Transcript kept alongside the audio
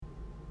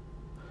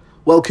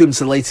Welcome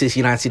to the latest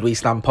United We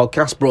Stand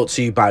podcast, brought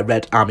to you by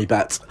Red Army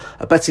Bet,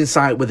 a betting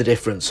site with a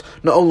difference.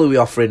 Not only are we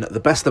offering the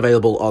best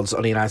available odds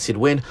on a United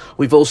win,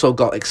 we've also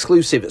got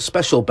exclusive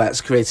special bets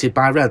created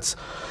by Reds.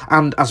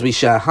 And as we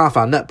share half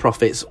our net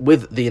profits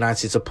with the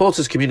United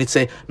supporters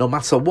community, no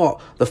matter what,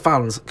 the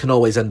fans can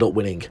always end up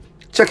winning.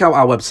 Check out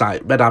our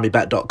website,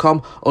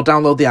 redarmybet.com, or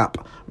download the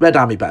app, Red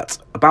Army Bet,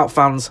 about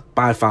fans,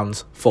 by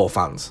fans, for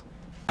fans.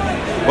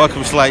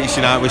 Welcome to the latest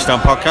United We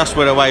Stand podcast.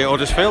 We're away at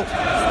Huddersfield.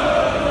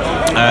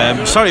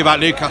 Sorry about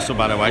Newcastle,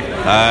 by the way.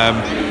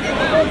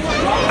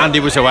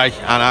 Andy was away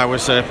and I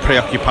was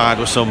preoccupied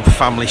with some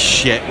family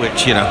shit,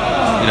 which you know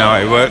how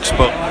it works.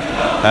 But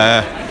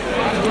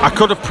I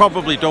could have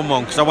probably done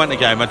one, because I went to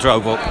the game, I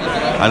drove up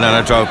and then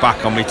I drove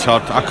back on me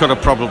Todd. I could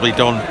have probably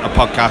done a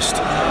podcast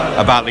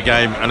about the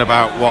game and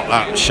about what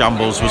that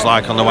shambles was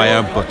like on the way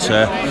home, but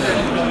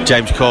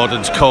James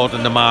Corden's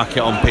cordoned the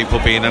market on people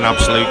being an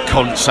absolute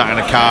cunt, sat in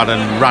a car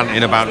and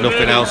ranting about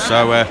nothing else,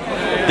 so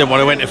didn't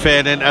want to interfere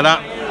into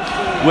that.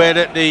 We're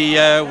at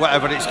the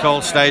whatever it's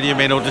called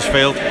stadium in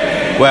Huddersfield,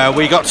 where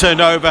we got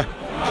turned over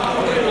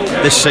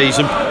this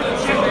season.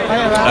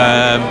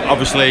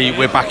 Obviously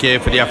we're back here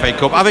for the FA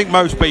Cup. I think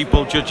most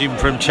people, judging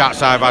from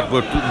chats I've had,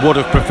 would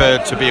have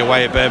preferred to be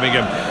away at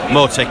Birmingham,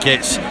 more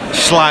tickets,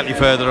 slightly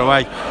further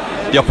away,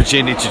 the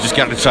opportunity to just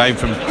get the train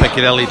from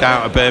Piccadilly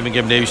down to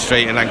Birmingham New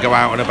Street and then go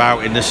out and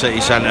about in the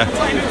city centre.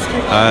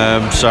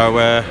 So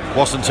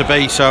wasn't to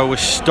be, so we're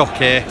stuck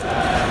here.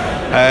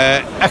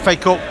 FA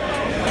Cup,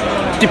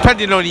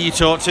 depending on who you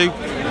talk to,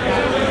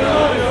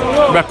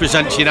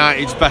 represents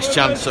United's best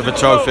chance of a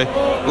trophy.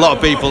 A lot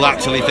of people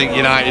actually think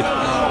United,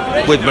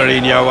 with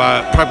Mourinho,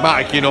 are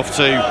pragmatic enough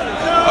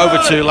to,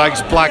 over two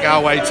legs, blag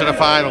our way to the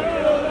final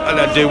and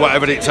then do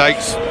whatever it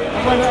takes.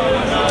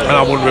 And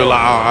I wouldn't rule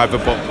that out either,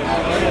 but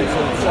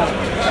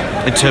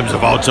in terms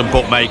of odds and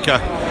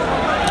bookmaker,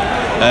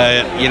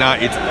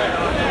 United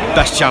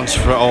best chance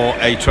for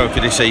a trophy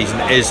this season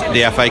is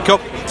the FA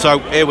Cup. So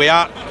here we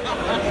are.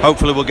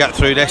 Hopefully we'll get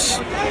through this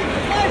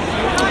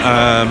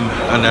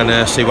and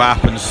then see what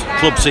happens.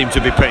 Clubs seem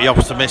to be pretty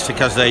optimistic,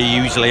 as they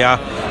usually are,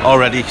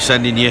 already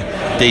sending you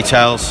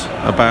details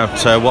about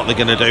what they're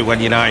going to do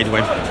when United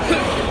win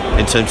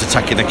in terms of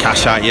taking the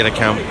cash out of your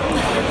account.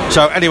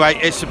 So anyway,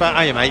 it's about,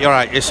 hey mate, you're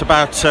right, it's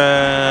about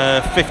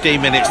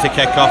 15 minutes to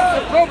kick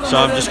off, so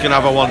I'm just going to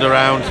have a wander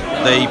around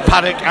the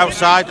paddock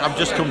outside. I've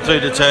just come through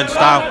the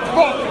turnstile,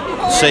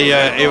 see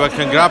who I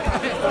can grab.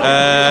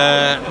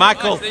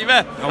 Michael, how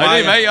are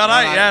you, mate? You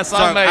alright? Yes, so,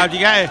 I'm mate. How'd you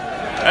get here?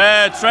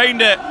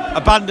 Trained it.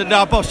 Abandoned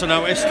our bus, I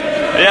noticed.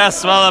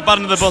 Yes, well, I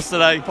abandoned the bus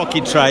today.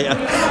 Fucking traitor.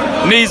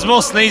 Needs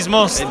must.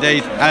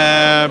 Indeed.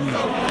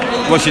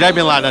 What's your day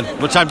been like then?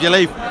 What time do you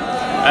leave?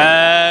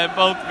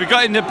 Well, we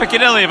got into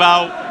Piccadilly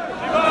about,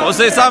 what was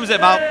it, time is it,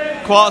 about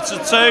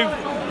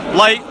 1:45.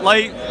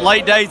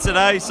 Late day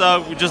today,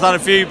 so we just had a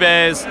few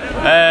beers.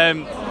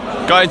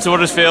 Got into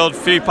Huddersfield, a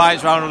few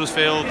pints around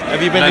Huddersfield.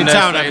 Have you been in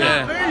town?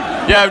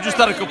 Yeah, we just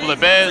had a couple of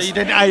beers. So you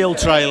didn't ale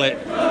trail it?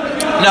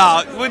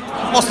 No,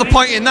 what's the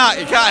point in that?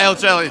 You can't ale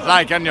trail it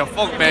tonight, can you?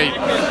 Fuck me.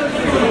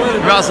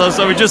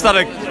 So we just had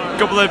a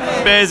couple of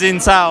beers in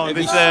town.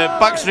 It's a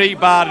backstreet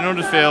bar in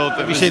Huddersfield.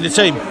 Have you seen the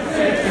team?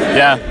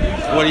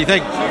 Yeah. What do you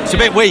think? It's a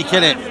bit weak,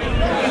 isn't it?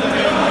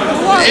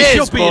 Well, it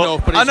should be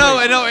enough, but I know,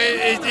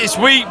 it's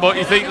weak, but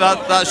you think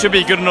that should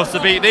be good enough to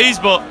beat these,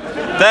 but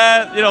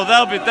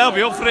they'll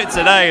be up for it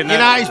today. And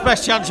United's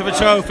best chance of a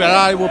trophy, and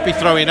I would be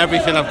throwing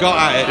everything I've got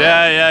at it.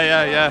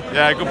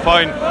 Yeah. Good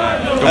point.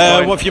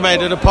 What have you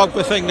made of the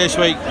Pogba thing this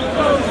week?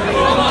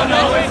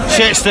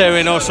 Shit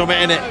stirring or something,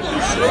 innit?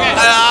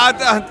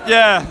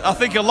 I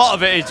think a lot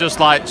of it is just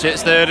like shit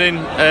stirring.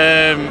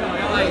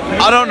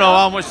 I don't know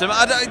how much.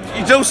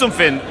 You do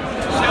something.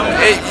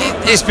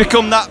 It's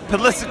become that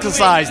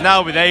politicised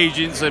now with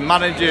agents and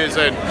managers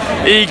and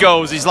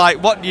egos. It's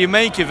like, what do you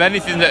make of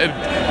anything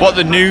what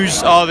the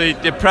news or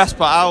the press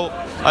put out?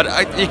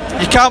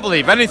 You can't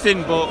believe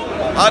anything, but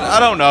I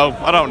don't know.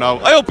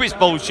 I hope it's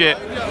bullshit.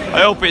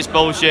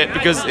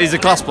 Because he's a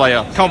class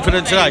player.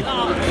 Confident today?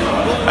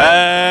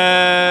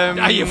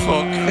 Are you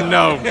fuck?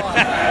 No.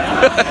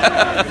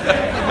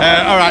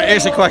 Alright,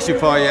 here's a question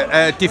for you.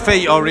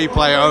 Defeat or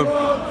replay at home?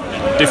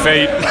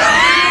 Defeat.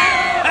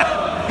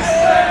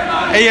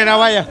 Ian,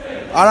 how are you?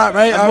 Alright,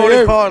 mate, how and are more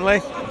you?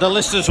 importantly, the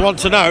listeners want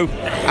to know,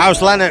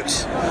 how's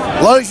Lennox?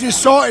 Lennox is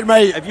sorted,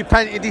 mate. Have you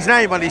painted his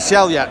name on his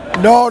shell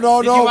yet? No.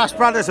 Did you ask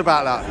Bradders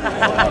about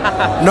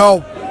that?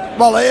 No.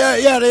 Well,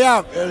 yeah, they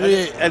have. And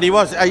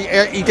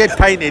he did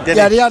paint it, didn't he?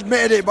 Yeah, he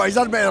admitted it, but he's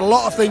admitted a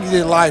lot of things in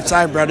his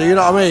lifetime, brother, you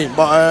know what I mean?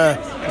 But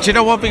do you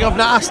know one thing I've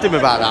not asked him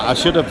about that? I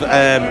should have.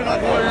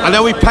 I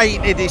know he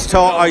painted his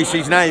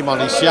tortoise's name on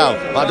his shell,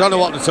 but I don't know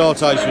what the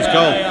tortoise was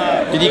called.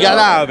 Did you get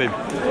that out of him?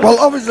 Well,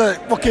 obviously,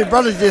 fucking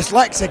brother's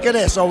dyslexic, isn't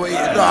he? So you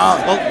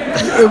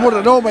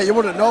wouldn't know, mate, you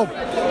wouldn't know.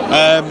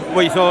 What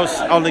are your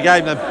thoughts on the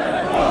game then?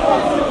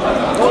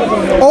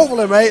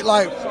 Hopefully, mate,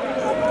 like,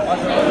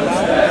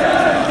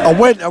 a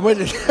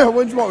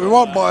win's what we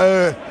want,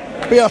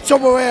 but we are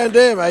top away in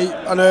there, mate,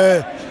 and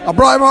I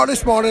brought him out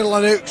this morning,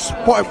 Lennox,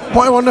 put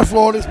him on the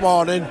floor this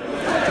morning,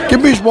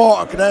 Give me his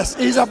water, Chris.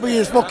 He's happy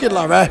as fucking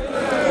Larry.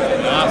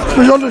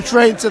 He's on the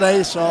train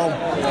today, so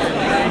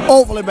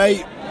hopefully,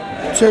 mate.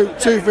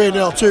 2-3-0,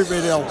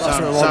 2-3-0.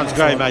 Sounds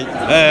great, mate.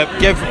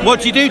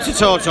 What do you do to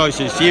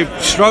tortoises? Do you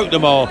stroke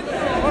them or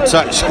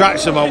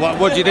scratch them or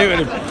what do you do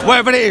to them?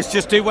 Whatever it is,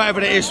 just do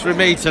whatever it is for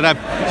me to them.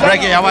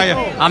 Reggie, how are you?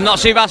 I'm not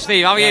too bad,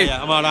 Steve. How are you?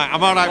 Yeah, I'm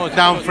alright.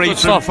 Down free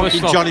from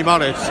fucking Johnny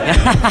Morris.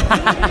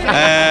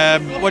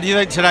 What do you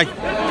think today?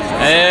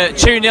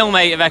 2-0,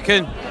 mate, I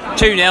reckon.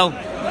 2-0.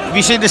 Have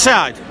you seen the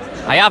side?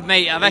 I have,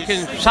 mate. I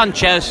reckon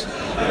Sanchez,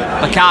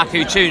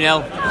 Lukaku,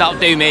 2-0. That'll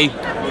do me.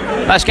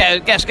 Let's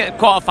get a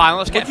quarter final.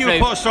 Let's get through. Would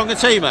you put a stronger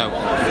team out?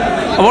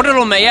 I would have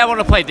done, mate. Yeah, I would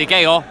have played De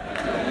Gea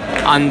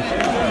and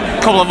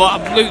a couple of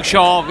Luke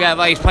Shaw. Yeah,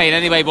 well, he's playing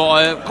anyway,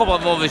 but a couple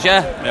of others,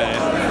 yeah.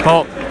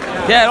 But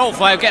yeah,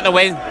 hopefully I'll get the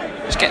win.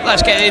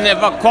 Let's get in the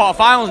quarter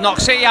finals. Knock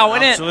City out,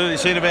 innit? Absolutely,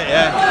 seen a bit,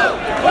 yeah.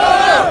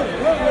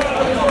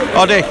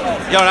 Oddy,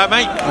 you alright,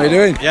 mate? How you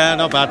doing? Yeah,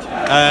 not bad.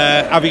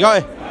 Have you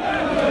got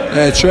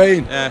it?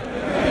 Train. Yeah.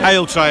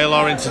 Ale Trail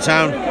or into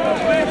town?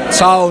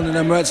 Town, and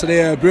then went to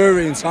the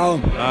brewery in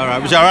town. Alright,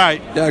 was it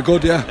alright? Yeah,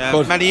 good, yeah.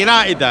 Good. Many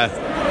United there?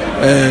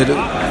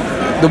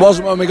 There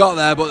wasn't when we got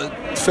there, but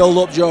it filled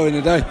up during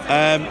the day.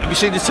 Have you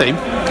seen the team?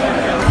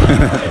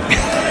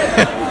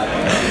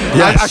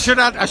 Yes.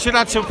 I should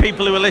add some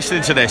people who are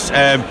listening to this.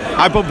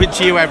 I bump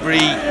into you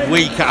every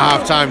week at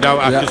half time,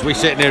 don't I? Because we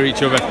sit near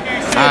each other.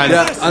 And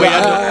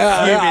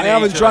I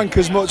haven't drank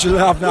as much as I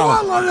have now.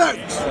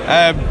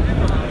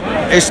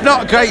 It's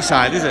not a great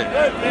side, is it?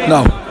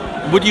 No.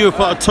 Would you have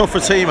put a tougher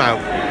team out,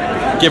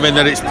 given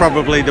that it's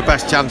probably the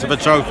best chance of a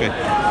trophy?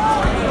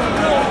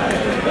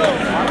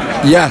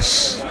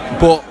 Yes,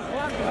 but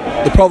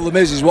the problem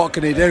is what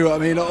can he do? I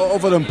mean,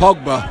 other than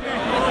Pogba,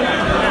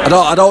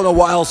 I don't know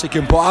what else he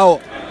can put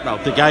out. Well,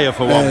 De Gea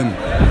for one.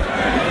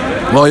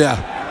 Well, yeah.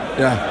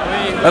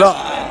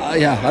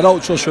 I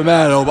don't trust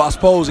Romero, but I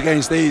suppose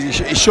against these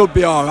he should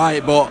be all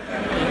right. But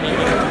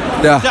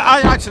yeah,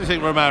 I actually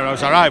think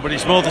Romero's all right, but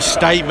it's more the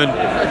statement.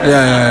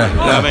 Yeah. You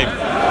know what I mean?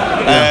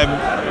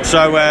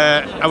 So,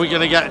 are we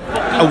going to get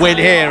a win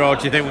here, or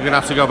do you think we're going to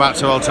have to go back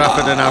to Old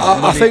Trafford and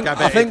have money?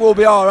 I think we'll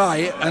be all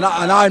right, and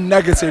I'm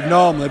negative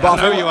normally, but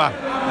I know you are.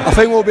 I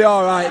think we'll be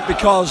all right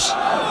because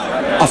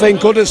I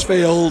think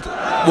Huddersfield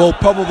will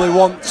probably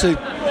want to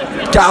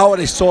get out of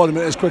this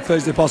tournament as quickly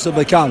as they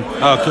possibly can.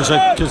 Oh, because of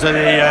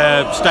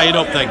the staying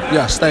up thing?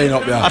 Yeah, staying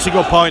up, yeah. That's a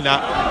good point,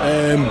 that.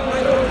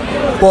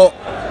 But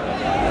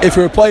if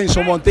we were playing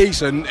someone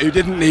decent who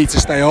didn't need to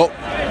stay up,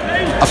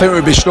 I think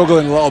we'd be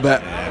struggling a little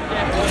bit.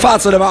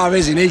 Fact of the matter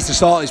is, he needs to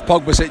sort his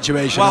Pogba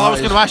situation. Well, I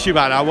was going to ask you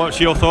about that. What's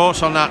your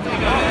thoughts on that?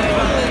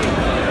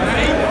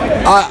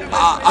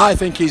 I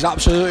think he's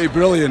absolutely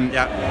brilliant.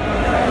 Yeah.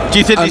 Do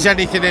you think there's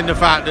anything in the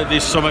fact that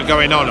there's something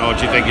going on, or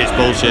do you think it's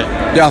bullshit?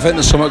 Yeah, I think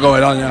there's something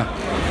going on, yeah.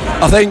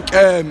 I think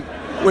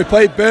we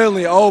played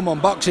Burnley at home on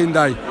Boxing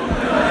Day,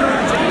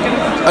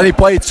 and he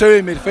played two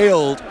in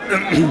midfield,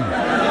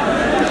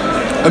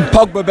 and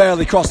Pogba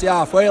barely crossed the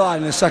halfway line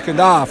in the second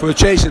half. We were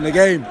chasing the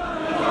game.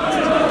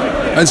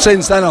 And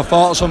since then I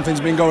thought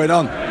something's been going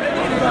on.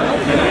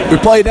 We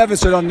played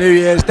Everton on New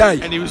Year's Day.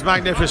 And he was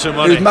magnificent,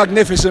 wasn't he? He was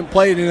magnificent,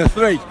 playing in a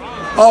 3.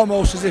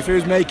 Almost as if he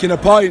was making a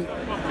point.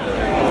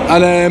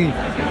 And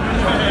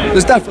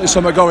there's definitely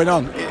something going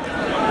on.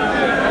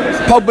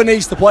 Pogba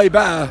needs to play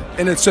better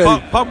in a 2.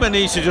 Pogba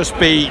needs to just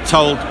be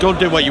told, go and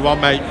do what you want,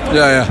 mate.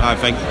 Yeah. I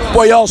think.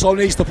 But he also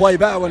needs to play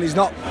better when he's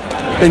not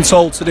been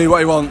told to do what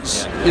he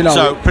wants. You know.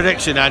 So,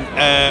 prediction then,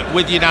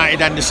 with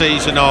United end of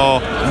season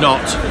or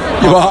not?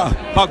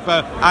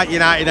 Pogba at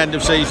United end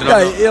of season or not?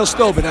 Yeah, he'll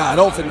still be there. I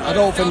don't think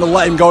they'll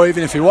let him go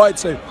even if he wanted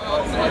to.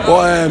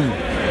 But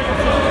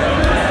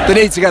they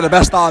need to get the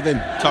best out of him.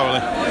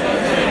 Totally.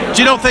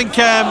 Do you not think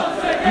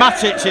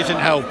Matic isn't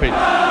helping?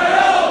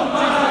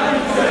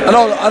 I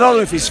don't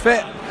know if he's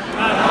fit.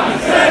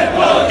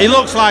 He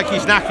looks like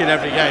he's knackered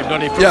every game,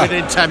 doesn't he? From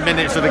within 10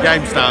 minutes of the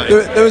game starting.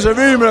 There was a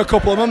rumour a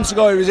couple of months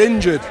ago he was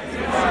injured,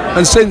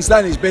 and since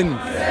then he's been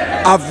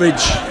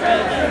average.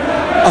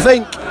 I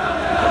think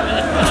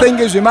the thing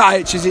is with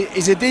Matic is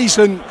he's a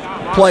decent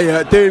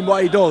player doing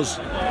what he does,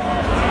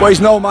 but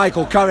he's no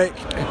Michael Carrick.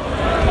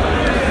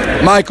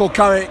 Michael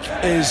Carrick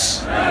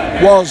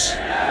was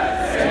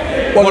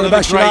one of the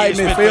best United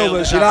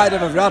midfielders United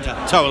have ever had.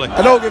 Yeah, totally.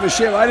 I don't give a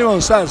shit what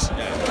anyone says.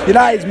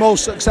 United's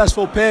most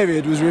successful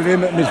period was with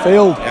him at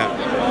midfield,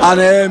 and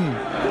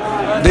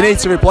they need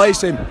to replace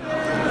him.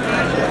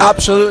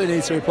 Absolutely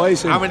need to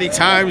replace him. How many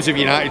times have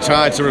United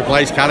tried to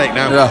replace Carrick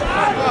now?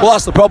 Yeah. Well,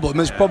 that's the problem.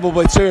 There's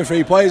probably 2 or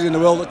 3 players in the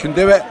world that can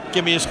do it.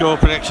 Give me a score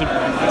prediction,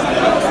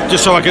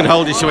 just so I can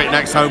hold you to it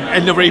next home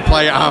in the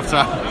replay at half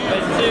time.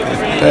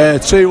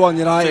 2-1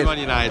 United. 2-1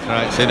 United.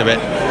 Right, see you in a bit.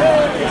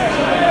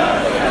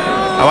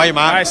 How are you,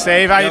 Mark? Hi,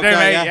 Steve. How you doing,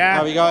 mate? Yeah.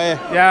 How you got here?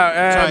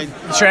 Yeah,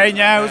 train.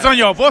 Yeah, I was on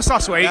your bus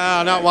last week.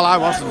 No, well, I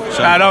wasn't.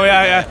 So I know.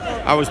 Yeah.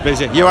 I was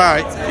busy. You all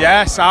right?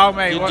 Yeah, sound,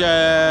 mate. What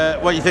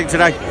do you think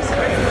today?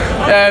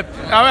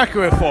 I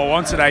reckon we're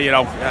 4-1 today, you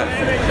know.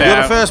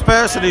 You're the first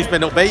person who's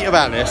been upbeat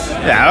about this.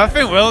 Yeah, I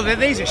think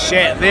these are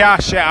shit. They are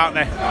shit, aren't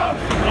they?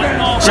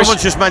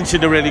 Someone's just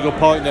mentioned a really good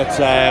point that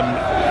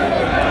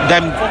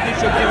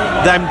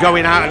them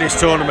going out of this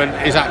tournament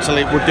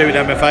would do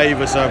them a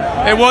favour. So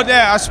it would.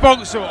 Yeah, I spoke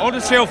to some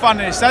Huddersfield fan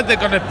and he said they're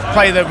going to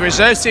play the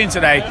reserve team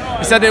today.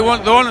 He said they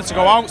want them to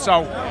go out,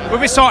 so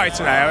we'll be sorted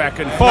today, I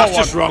reckon. 4-1. That's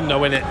just wrong,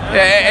 though, isn't it?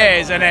 Yeah,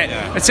 it is, isn't it?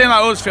 Yeah. A team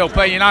like Huddersfield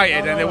play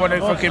United and they want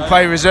to fucking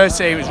play reserve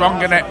team. It's wrong,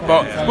 isn't it?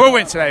 But we'll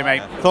win today,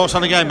 mate. Thoughts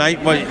on the game, mate?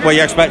 What are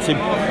you expecting?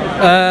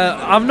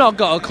 I've not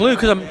got a clue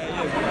because I'm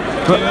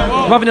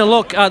having a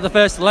look at the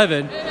first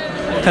 11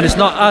 and it's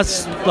not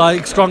as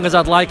strong as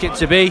I'd like it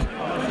to be,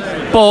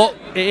 but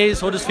it is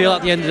Huddersfield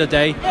at the end of the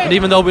day, and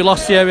even though we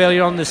lost here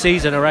earlier on in the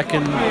season, I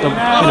reckon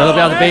they'll be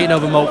able to beat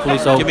over them hopefully.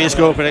 So give me a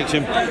score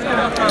prediction.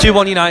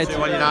 2-1 United.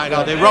 2-1 United.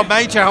 I'll do. Rob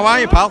Major, how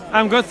are you, pal?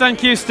 I'm good,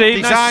 thank you,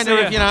 Steve.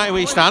 Designer of United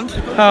We Stand.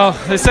 Oh,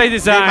 they say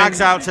design.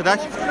 Mag's out today.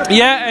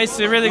 Yeah, it's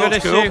a really good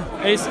issue.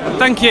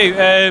 Thank you.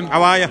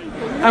 How are you?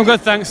 I'm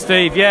good, thanks,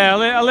 Steve. Yeah,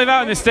 I live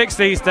out in the sticks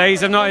these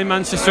days. I'm not in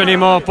Manchester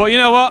anymore, but you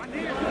know what?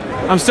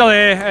 I'm still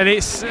here, and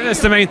it's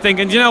the main thing.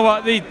 And you know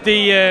what? I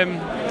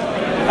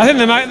think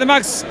the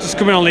Mag's just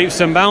coming on leaps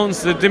and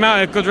bounds. The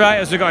amount of good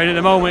writers we've got in at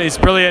the moment is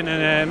brilliant,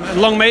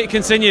 and long may it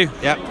continue.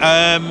 Yeah.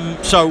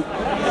 So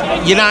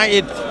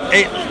United,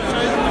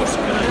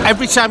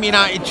 every time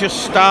United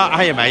just start,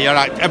 hey mate, you're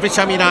right. Every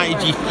time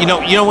United, you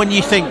know when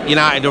you think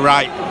United are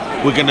right,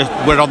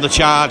 we're on the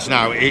charge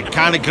now. It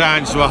kind of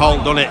grinds to a halt,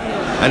 doesn't it?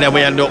 And then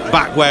we end up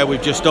back where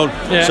we've just done.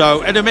 Yeah.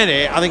 So at the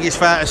minute, I think it's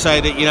fair to say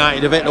that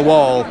United have hit the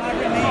wall,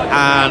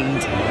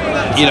 and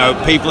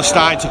people are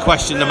starting to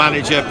question the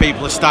manager.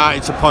 People are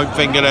starting to point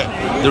finger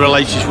at the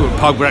relationship with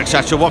Pogba,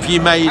 etc. What have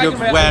you made of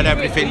where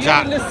everything's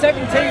at?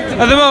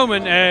 At the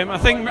moment, I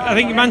think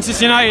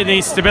Manchester United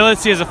needs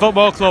stability as a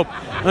football club.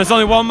 And there's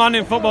only one man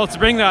in football to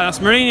bring that. That's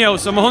Mourinho.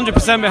 So I'm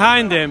 100%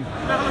 behind him.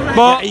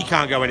 But he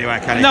can't go anywhere,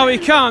 can he? No, he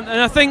can't. And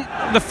I think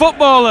the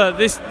footballer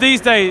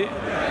these days.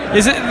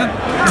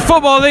 The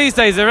football these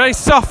days are very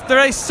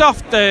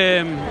soft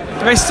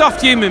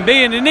human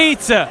being. They need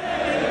to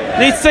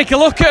take a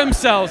look at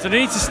themselves, and they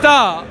need to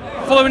start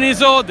following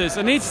his orders,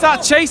 and they need to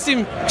start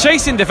chasing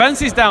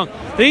defences down.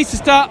 They need to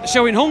start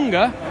showing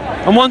hunger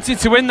and wanting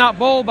to win that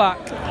ball back.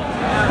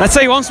 And I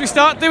tell you, once we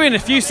start doing a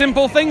few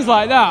simple things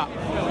like that,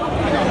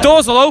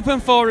 doors will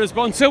open for us.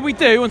 But until we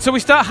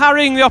start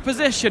harrying the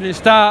opposition and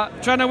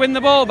start trying to win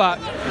the ball back,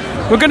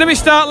 we're going to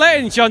start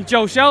letting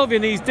Joe Shelby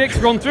and these dicks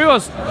run through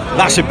us.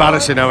 That's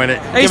embarrassing, though, isn't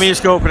it? Give me a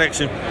score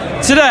prediction.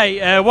 Today,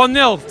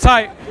 1-0,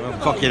 tight. Well,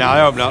 fucking hell, I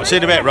hope not. See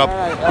you in a bit, Rob.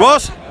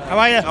 Ross, how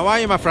are you? How are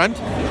you, my friend?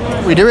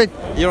 What are you doing?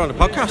 You're on the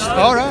podcast.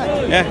 All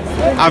right. Yeah.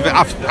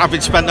 I've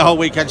been spent the whole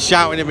weekend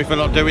shouting at me for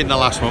not doing the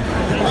last one.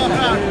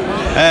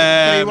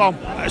 3-1.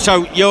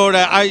 So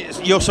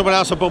you're someone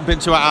else I bump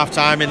into at half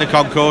time in the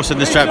concourse in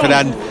the Stretford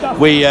End.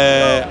 We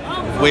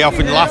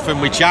often laugh and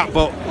we chat,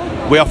 but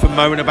we often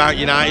moan about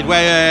United.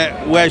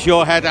 Where's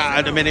your head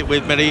at the minute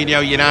with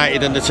Mourinho,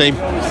 United and the team?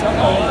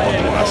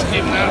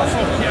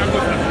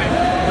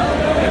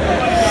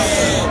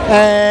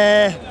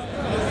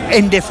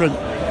 Indifferent.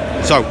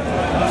 So,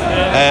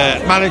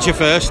 manager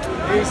first.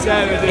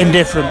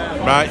 Indifferent.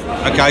 Right.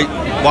 Okay.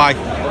 Why?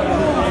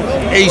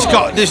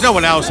 There's no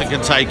one else that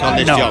can take on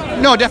this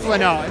job. No, definitely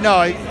not.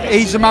 No,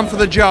 he's the man for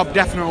the job,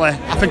 definitely.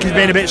 I think he's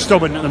being a bit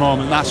stubborn at the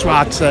moment, that's what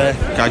I'd say.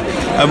 Okay.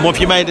 And what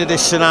have you made of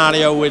this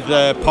scenario with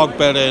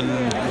Pogba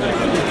and...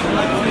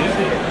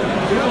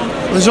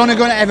 There's only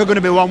ever going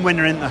to be one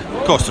winner, isn't there?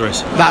 Of course there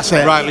is. That's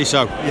it. Rightly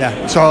so.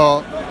 Yeah.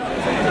 So,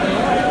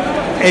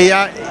 he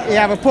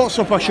either puts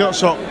up or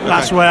shuts up.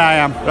 That's where I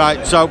am.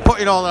 Right, so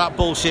putting all of that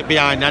bullshit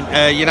behind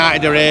then,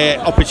 United are here,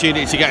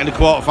 opportunity to get in the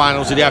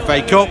quarterfinals of the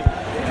FA Cup.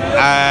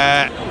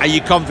 Are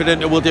you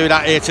confident that we'll do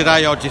that here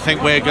today, or do you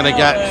think we're going to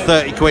get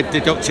 30 quid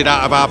deducted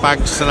out of our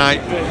banks tonight?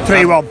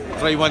 3-1.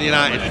 3-1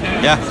 United.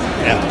 Yeah?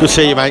 Good to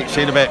see you, mate.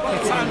 See you in a bit.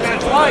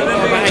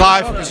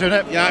 Clive,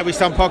 United We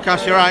Stand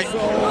podcast, you alright?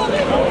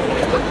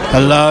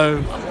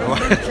 Hello.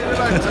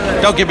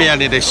 Don't give me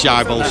any of this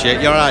shy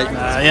bullshit, you alright?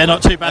 Yeah,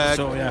 not too bad at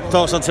all, yeah.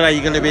 Thoughts on today,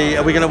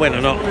 are we going to win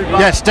or not?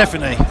 Yes,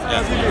 definitely.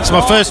 Yeah. It's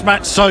my first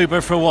match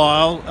sober for a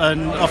while,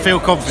 and I feel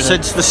confident.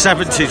 Since the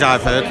 70s,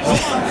 I've heard.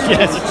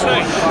 Yes.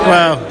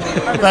 Well,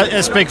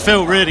 that's Big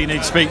Phil really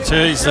needs to speak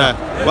to.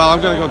 Well, I'm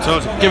going to go and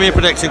talk to him. Give me a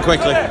prediction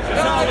quickly.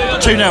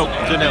 2-0.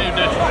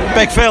 2-0.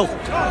 Big Phil.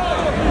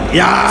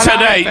 Yeah.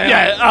 Today,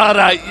 yeah,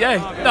 alright, yeah.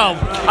 No,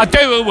 I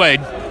do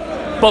win,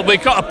 but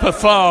we've got to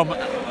perform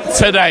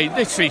today.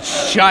 This is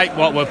shite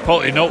what we're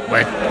putting up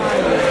with.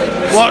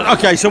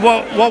 So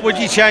what would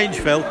you change,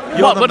 Phil?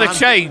 What would I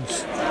change?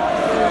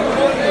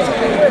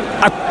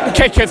 I'd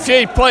kick a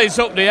few players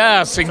up the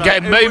arse and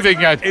get moving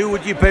again. Who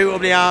would you boot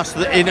up the arse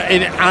in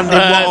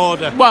what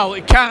order? Well,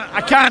 I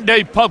can't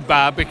do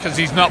Pogba because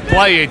he's not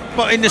playing.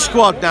 But in the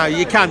squad now,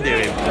 you can do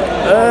him.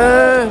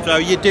 So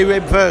you'd do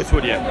him first,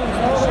 would you?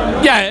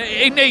 Yeah,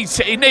 he needs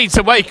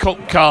a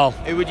wake-up call.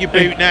 Who would you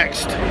boot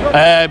next?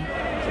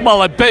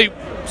 Well, I'd boot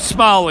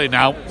Smalling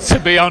out, to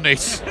be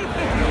honest.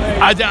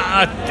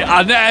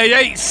 I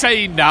hate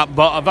saying that,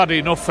 but I've had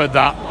enough of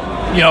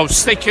that. You know,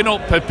 sticking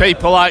up for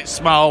people like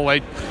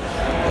Smalling.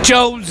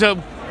 Jones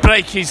will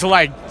break his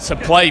leg to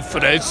play for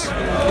us.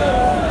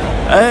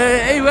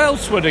 Who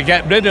else would I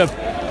get rid of?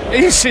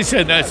 This is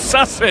an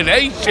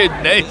assassination,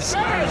 this.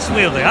 It's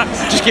weirdly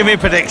axe. Just give me a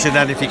prediction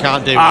then if you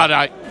can't do it. All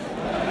right.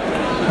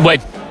 Win.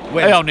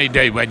 I only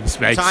do wins,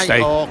 mate.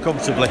 Tight or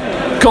comfortably?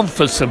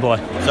 Comfortably.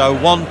 So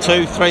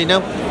 1-2,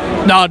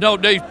 3-0? No,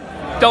 don't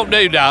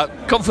do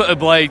that.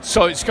 Comfortably,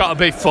 so it's got to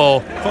be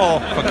 4. 4?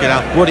 Fucking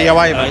hell. Woody, how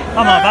are you, mate?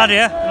 I'm not bad,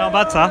 yeah. Not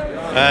bad, sir.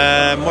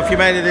 What have you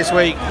made of this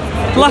week?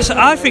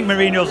 I think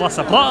Mourinho's lost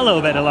the plot a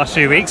little bit the last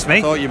few weeks,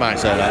 mate. Thought you might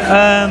say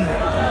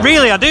that.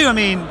 Really, I do. I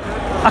mean,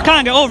 I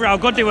can't get over how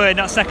good they were in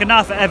that second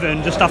half at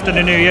Everton just after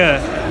the new year.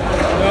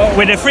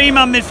 With a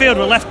 3-man midfield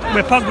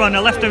with Pogba on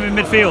the left of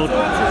midfield.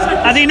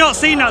 Has he not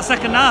seen that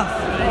second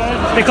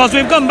half? Because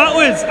we've gone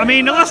backwards. I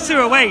mean, the last 2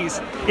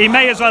 aways, he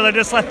may as well have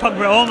just left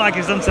Pogba at home like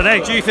he's done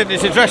today. Do you think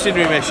it's a dressing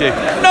room issue?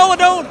 No, I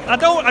don't.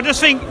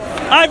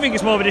 I think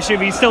it's more of an issue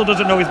if he still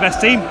doesn't know his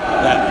best team.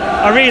 Yeah.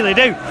 I really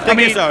do. Thing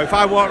is though, if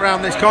I walk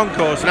around this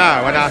concourse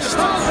now and asked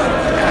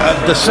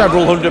the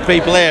several hundred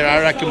people here, I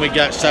reckon we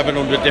get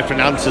 700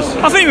 different answers.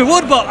 I think we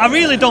would, but I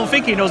really don't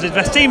think he knows his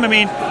best team. I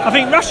mean, I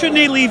think Rashford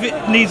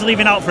needs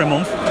leaving out for a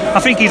month. I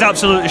think he's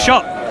absolutely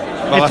shot.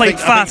 He played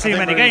far too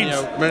many games.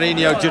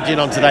 Mourinho, judging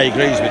on today,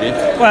 agrees with you.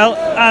 Well,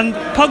 and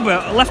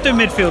Pogba left in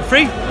midfield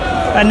free,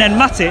 and then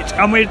Matic,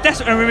 and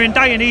we're in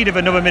dire need of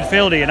another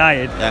midfielder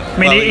United. Yeah. I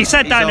mean, he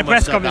said that in the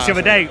press conference the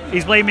other day.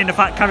 He's blaming the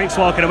fact Carrick's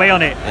walking away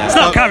on it. Yeah. It's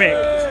not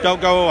Carrick. Don't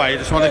go away.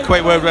 Just want a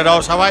quick word with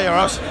Ross. How are you,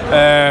 Ross?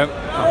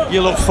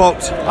 You look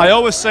fucked. I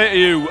always say to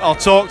you, I'll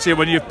talk to you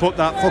when you've put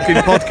that fucking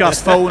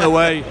podcast phone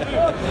away.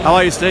 How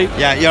are you, Steve?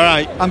 Yeah, you're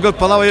right. I'm good,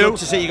 pal. How are you? Good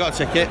to see you got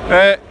a ticket.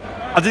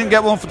 I didn't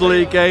get one for the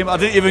league game. I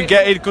didn't even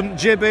get in, couldn't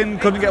jib in,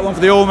 couldn't get one for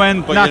the home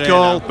end, knack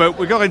all, but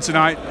we got in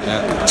tonight.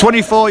 Yeah.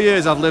 24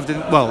 years I've lived in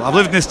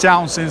this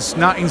town since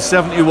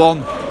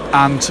 1971,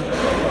 and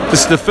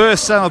this is the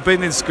first time I've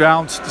been in this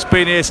ground. It's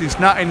been here since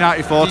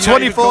 1994.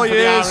 24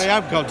 years. The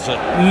R.E.M. concert?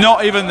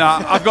 Not even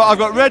that. I've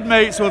got red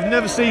mates who have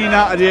never seen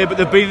United here, but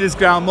they've been in this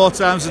ground more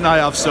times than I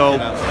have. So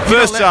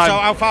first time. So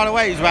how far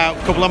away is about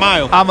a couple of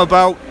miles? I'm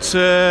about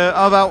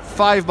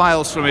 5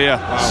 miles from here,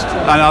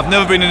 and I've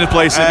never been in a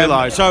place in my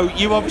life. So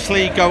you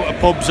obviously go to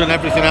pubs and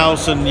everything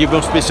else, and you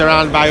must be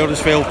surrounded by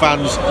Huddersfield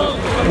fans.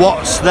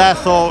 What's their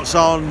thoughts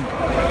on?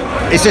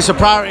 Is this a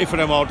priority for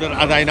them, or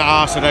are they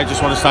not arsed and they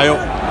just want to stay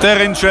up? They're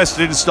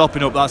interested in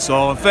stopping up, that's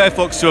all. And fair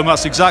fucks to them,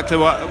 that's exactly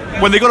what.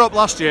 When they got up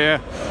last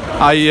year,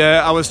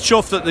 I was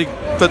chuffed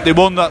that they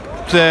won that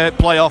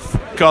playoff,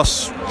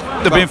 because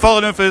they've been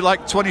following them for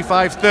like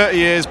 25, 30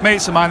 years,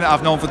 mates of mine that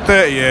I've known for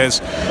 30 years,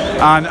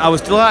 and I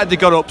was delighted they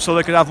got up so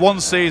they could have one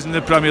season in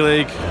the Premier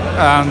League,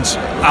 and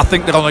I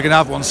think they're only going to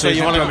have one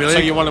season in the Premier League.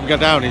 So you want them to go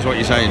down, is what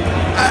you're saying?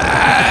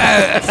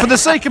 For the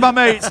sake of my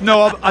mates,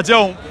 no, I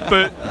don't,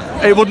 but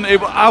I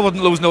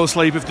wouldn't lose no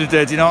sleep if they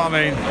did, you know what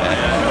I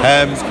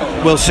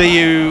mean? We'll see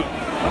you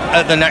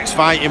at the next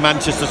fight in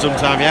Manchester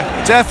sometime,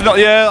 yeah?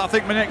 Definitely, yeah. I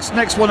think my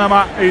next one I'm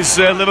at is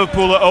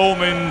Liverpool at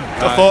home in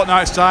a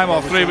fortnight's time,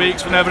 or 3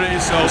 weeks, whenever it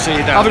is. So we'll see you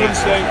down. Have a good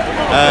stay.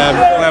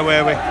 Where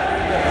were we?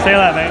 See you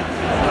later, mate.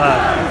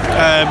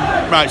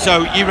 Right,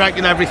 so you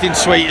reckon everything's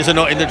sweet as a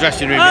nut in the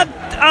dressing room?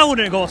 I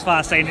wouldn't go as far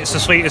as saying it's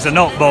as sweet as a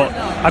nut, but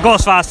I go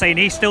as far as saying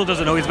he still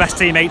doesn't know his best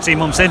team 18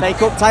 months in.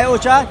 Make up title,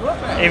 Jack?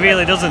 He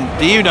really doesn't.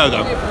 Do you know,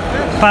 though?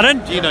 Pardon?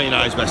 Do you know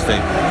United's best team?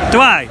 Do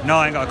I? No,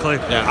 I ain't got a clue.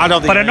 Yeah, I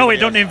don't think. But I know it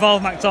doesn't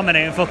involve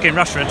McTominay and fucking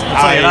Rashford.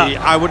 I'll tell you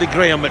that. I would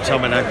agree on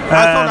McTominay.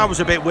 I thought that was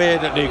a bit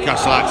weird at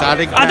Newcastle.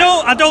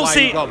 I don't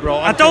see.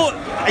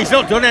 He's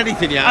not done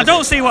anything yet. I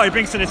don't see what he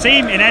brings to the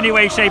team in any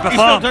way, shape, or form. He's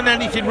not done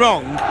anything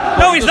wrong.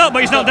 No, he's not.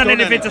 But he's not done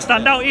anything to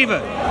stand out either,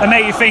 and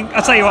make you think.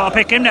 I'll tell you what, I'll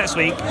pick him next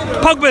week.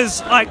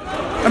 Pogba's like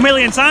a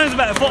million times a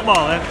better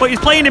footballer, but he's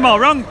playing him all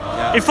wrong.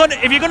 Yeah. If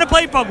you're going to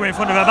play Pogba in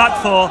front of a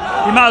back four,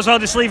 you might as well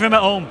just leave him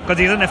at home, because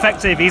he's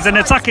ineffective. He's an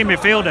attacking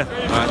midfielder.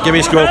 Right, give me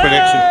a score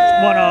prediction.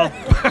 1-0.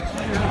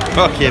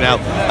 Fucking hell.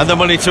 And the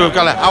money to have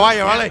got it. How are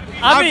you, Ali?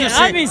 I've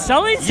been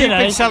selling today. You've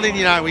been selling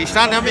United where you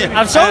stand, haven't you?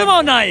 I've sold them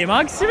all 90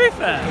 mags, to be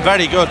fair.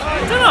 Very good.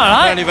 I've done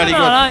alright. Very good.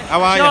 Right.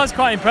 How are you? No, it's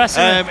quite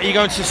impressive. Are you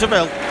going to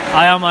Seville?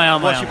 I am.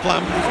 What's your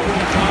plan?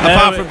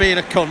 Apart from being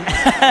a cunt.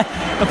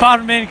 Apart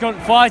from being a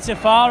cunt, fly to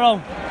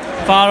Faro.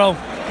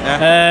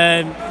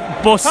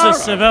 Yeah. Bus to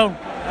Seville.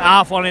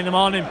 1:30 in the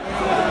morning.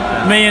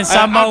 Me and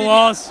Sambo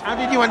Wars. How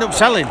did you end up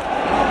selling?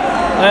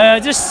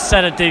 Just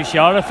said I'd do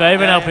Shaw a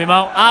favour and help him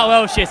out.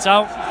 Well, shit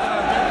out.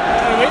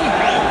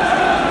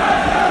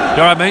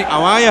 You alright, mate?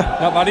 How are you?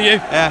 Not bad, are you?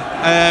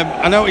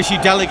 Yeah. I noticed you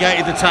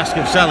delegated the task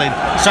of selling.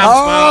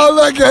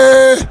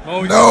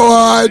 No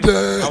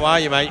idea. How are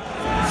you, mate?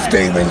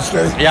 Steaming,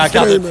 Steve. Yeah, I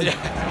gathered.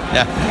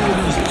 Yeah.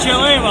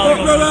 Chill here while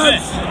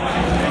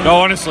No,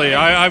 honestly,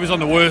 I was on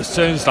the worst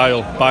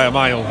turnstile by a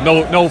mile.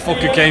 No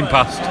fucker came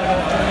past.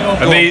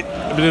 And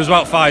there was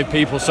about 5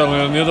 people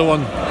selling on the other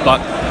one.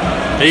 But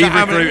He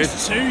How many- recruited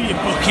 2, you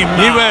fucking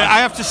You were, I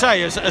have to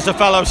say, as a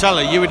fellow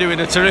seller, you were doing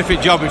a terrific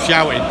job of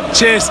shouting.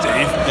 Cheers, Steve.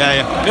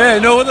 Yeah. Yeah,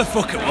 no what the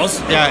fuck it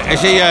was. Yeah,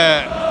 is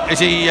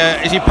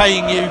he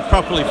paying you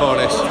properly for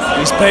this?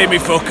 He's paying me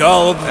fuck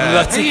all.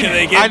 The ticket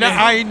they gave me.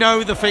 I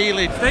know the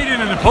feeling. Stayed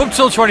in the pub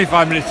till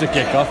 25 minutes to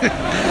kick off.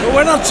 But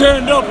when I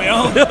turned up, you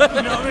know what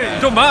I mean?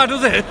 It don't matter,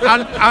 does it?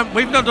 And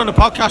we've not done a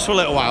podcast for a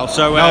little while,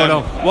 so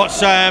No.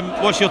 What's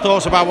your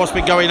thoughts about what's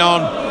been going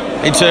on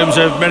in terms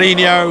of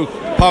Mourinho,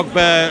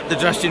 Pogba, the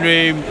dressing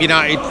room,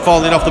 United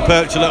falling off the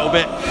perch a little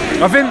bit?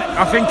 I think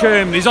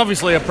there's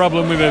obviously a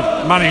problem with the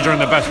manager and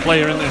the best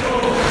player, isn't there?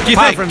 Do you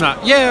Apart think? from that,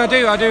 yeah, I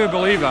do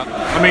believe that.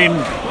 I mean,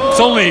 it's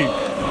only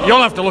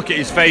you'll have to look at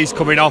his face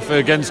coming off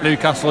against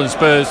Newcastle and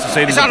Spurs to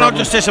see. Is that not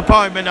just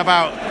disappointment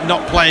about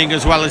not playing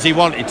as well as he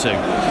wanted to?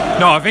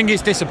 No, I think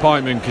it's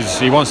disappointment because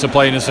he wants to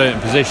play in a certain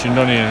position,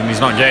 doesn't he? And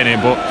he's not getting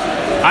it. But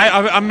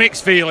I'm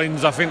mixed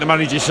feelings. I think the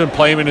manager should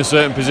play him in a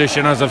certain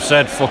position, as I've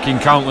said fucking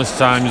countless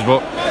times.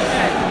 But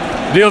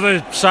the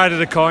other side of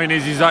the coin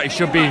is that he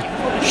should be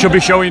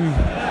showing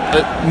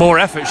more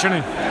effort,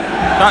 shouldn't he?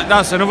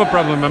 That's another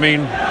problem. I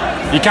mean,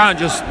 you can't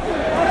just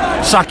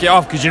sack it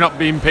off because you're not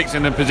being picked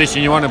in the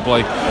position you want to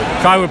play.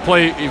 If I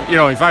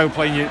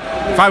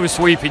was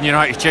sweeping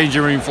United's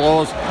changing room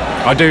floors,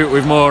 I'd do it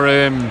with more,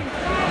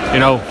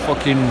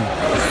 fucking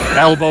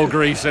elbow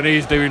grease than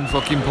he's doing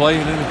fucking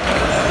playing, isn't he?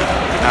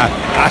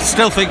 I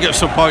still think at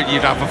some point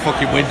you'd have a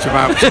fucking whinge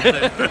about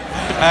something.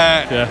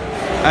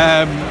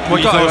 What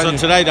are your thoughts on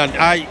today, Dan?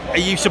 Are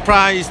you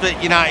surprised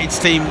that United's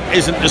team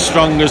isn't as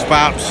strong as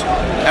perhaps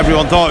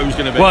everyone thought it was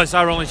going to be? Well, it's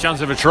our only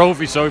chance of a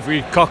trophy, so if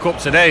we cock up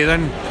today,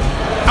 then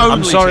Only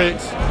I'm sorry.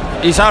 chance?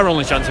 It's our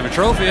only chance of a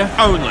trophy, yeah?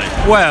 Only?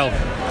 Well,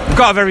 we've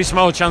got a very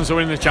small chance of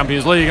winning the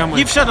Champions League, haven't we?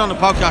 You've said on the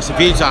podcast a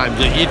few times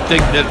that you'd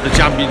think that the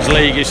Champions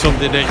League is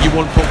something that you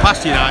wouldn't put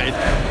past United.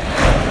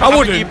 I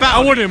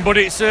wouldn't, but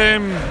it's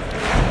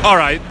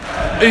alright.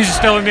 Who's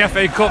still in the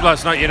FA Cup?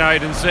 That's not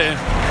United and City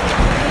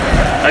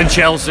and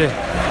Chelsea.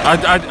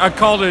 I'd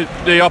call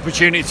the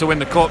opportunity to win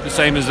the cup the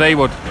same as they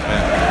would.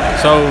 Yeah.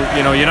 So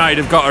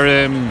United have got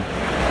to.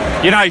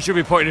 United should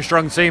be putting a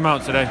strong team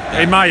out today,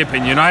 in my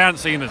opinion. I haven't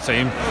seen the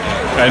team,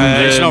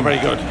 and it's not very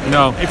good.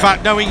 No. In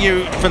fact, knowing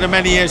you for the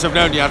many years I've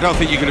known you, I don't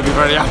think you're going to be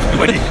very happy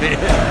when you see it.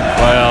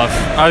 Well,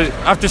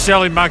 after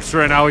selling Mags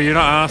for an hour, you're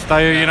not asked, are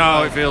you? You know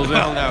how it feels.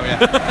 Well, no,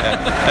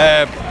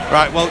 yeah.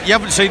 Right. Well, you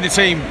haven't seen the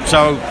team,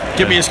 so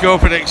give me a score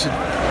prediction.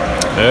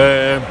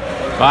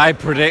 I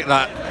predict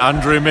that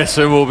Andrew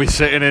Misson will be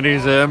sitting in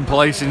his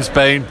place in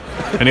Spain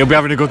and he'll be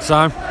having a good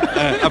time.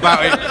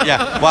 About it,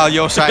 yeah, while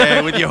you're sat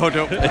here with your hood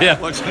up,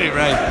 watching it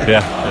rain.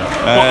 Yeah.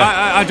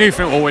 But I do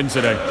think we'll win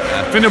today.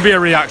 I think there'll be a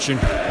reaction.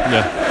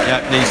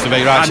 Yeah, it needs to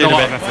be. Right, and a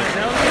lot of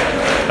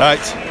effort.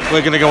 Right,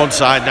 we're going to go on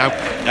side now.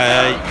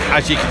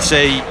 As you can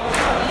see,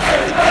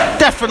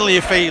 definitely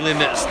a feeling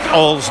that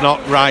all's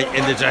not right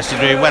in the dressing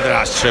room. Whether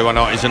that's true or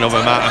not is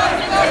another matter.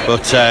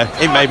 But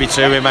it may be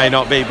true, it may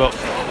not be. But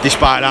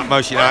despite that,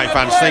 most United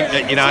fans think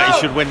that United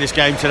should win this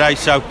game today.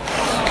 So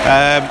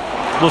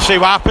we'll see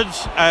what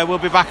happens. We'll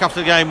be back after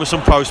the game with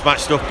some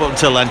post-match stuff. But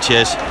until then,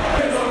 cheers.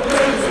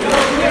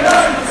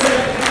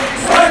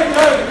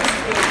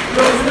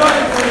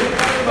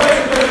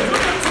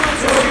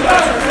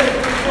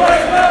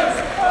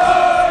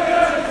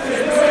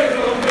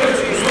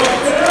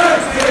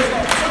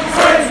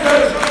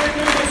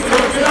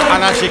 And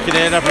as you can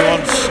hear,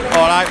 everyone's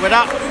alright with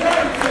that.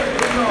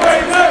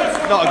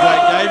 Not a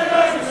great game.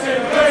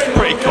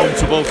 Pretty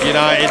comfortable for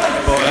United,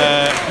 but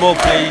more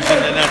pleasing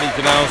than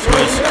anything else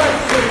was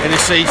in a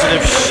season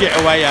of shit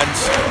away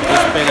ends.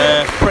 It's been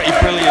pretty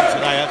brilliant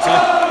today, actually.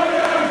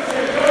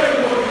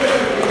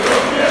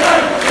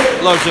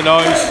 Loads of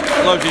noise,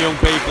 loads of young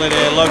people in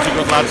here, loads of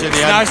good lads in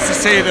the end. Nice to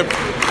see them.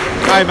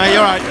 Hey mate, you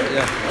alright?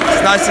 Yeah.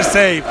 It's nice to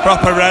see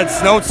proper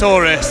Reds, no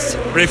tourists,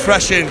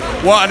 refreshing.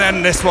 What an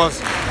end this was.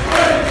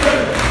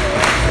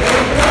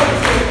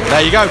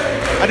 There you go.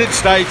 I didn't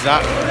stage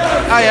that.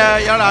 Hey,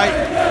 you alright?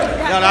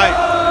 You alright?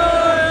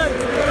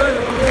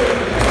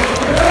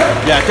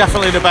 Yeah,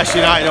 definitely the best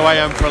United away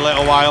end for a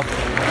little while.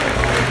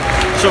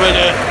 Something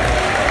that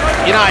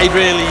United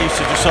really used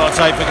to just sort of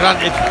take for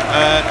granted,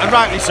 and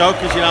rightly so,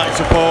 because United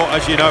support,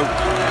 as you know,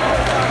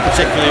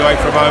 particularly away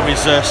from home,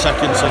 is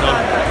second to none.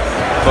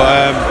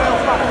 But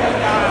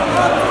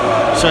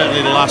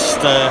certainly the last,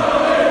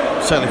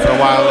 certainly for a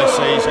while this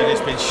season,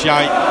 it's been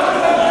shite.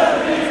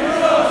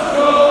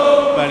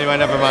 But anyway,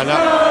 never mind that.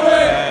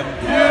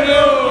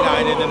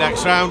 United in the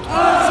next round.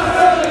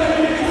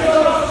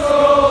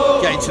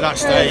 Getting to that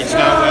stage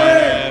now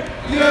where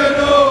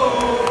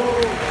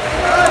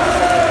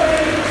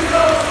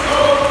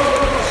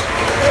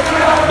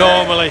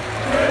normally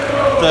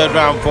third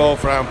round,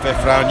 fourth round,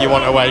 fifth round, you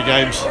want away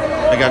games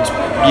against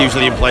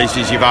usually in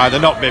places you've either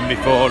not been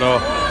before or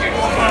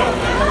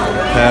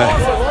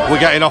we're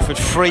getting offered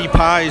free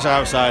pies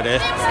outside here.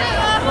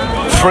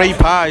 Free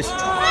pies.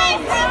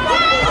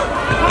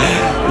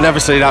 Never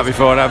seen that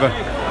before, ever.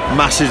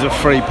 Masses of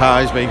free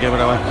pies being given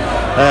away.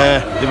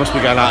 They must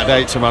be going out of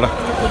date tomorrow.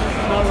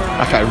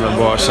 I can't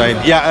remember what I was saying.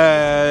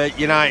 Yeah,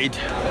 United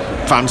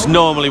fans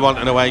normally want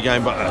an away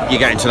game, but you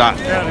get into that.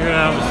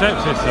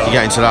 You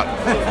get into that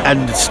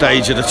end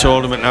stage of the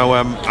tournament now.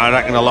 I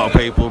reckon a lot of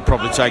people will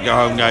probably take a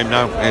home game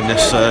now in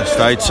this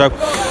stage. So,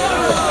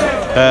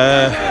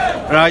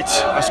 right,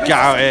 let's get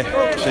out here,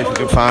 see if we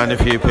can find a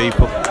few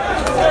people.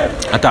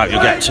 I doubt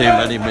you'll get too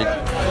many.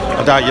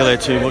 I doubt you'll hear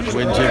too much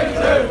whinging.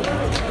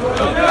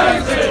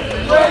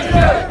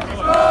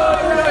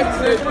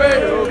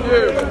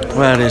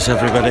 Where is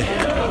everybody?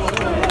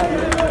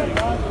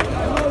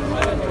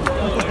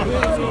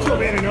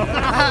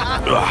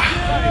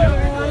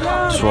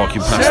 Just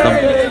walking past them.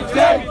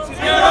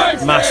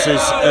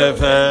 Masses of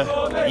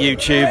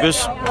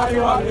YouTubers.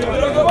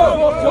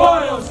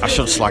 I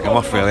shouldn't slag them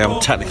off really, I'm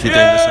technically doing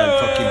the same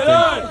fucking thing.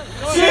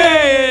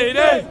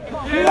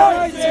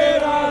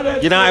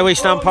 United We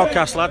Stand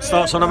podcast, lads,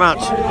 thoughts on the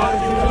match?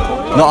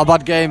 Not a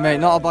bad game, mate,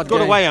 not a bad game.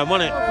 Good away,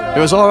 wasn't it? It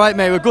was alright,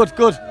 mate, we're good.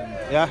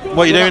 Yeah?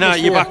 What are you doing now?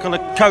 You back on the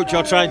coach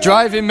or train?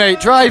 Driving, mate,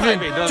 driving.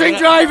 Drink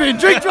driving.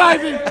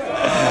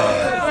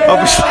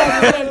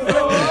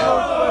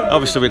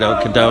 Obviously we don't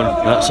condone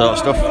that sort of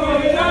stuff.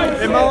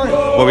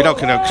 Well, we don't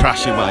condone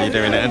crashing while you're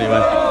doing it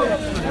anyway.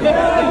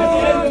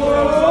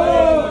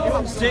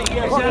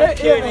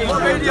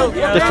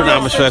 Different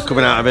atmosphere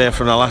coming out of here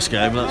from the last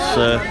game, that's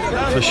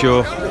for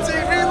sure.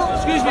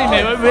 Excuse me,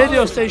 mate, what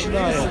radio station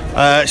are you?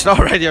 It's not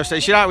a radio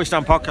station, We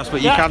Stand podcast,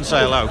 but you can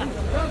say hello.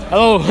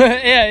 Hello,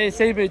 yeah,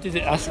 it's anybody did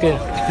it, ask him.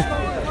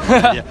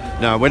 Yeah.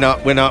 No, we're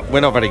not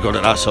very good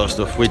at that sort of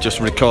stuff. We just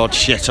record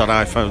shit on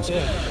iPhones.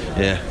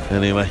 Yeah.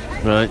 Anyway,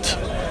 right.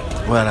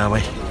 Where are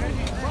we?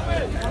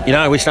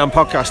 We Stand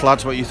podcast,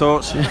 lads. What are your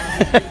thoughts?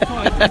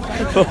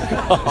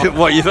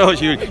 What are your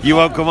thoughts? You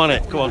won't come on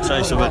it. Come on,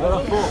 say something.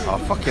 Oh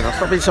fucking! I'll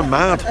stop being so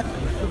mad.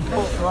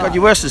 God,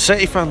 you're worse than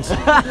City fans.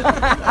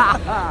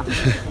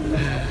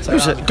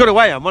 Good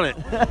away, wasn't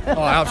it?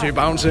 Oh, absolutely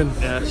bouncing.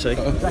 Yeah, see.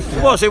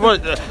 What was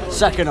it?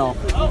 Second half.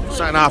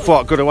 Second half,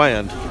 what? Good away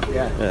end?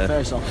 Yeah.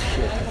 First off,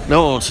 shit.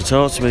 No one wants to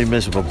talk to me,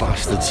 miserable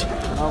bastards.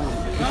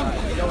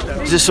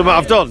 Is this something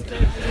I've done?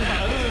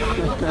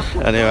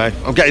 Anyway,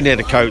 I'm getting near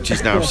the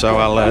coaches now, so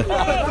I'll...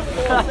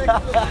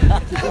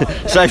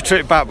 Safe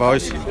trip back,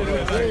 boys.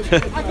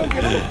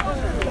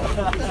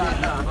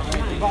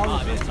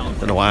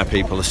 Don't know why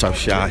people are so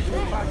shy.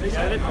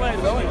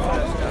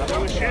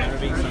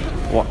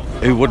 What?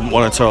 Who wouldn't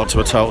want to talk to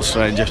a total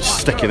stranger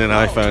sticking an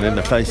iPhone in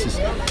their faces?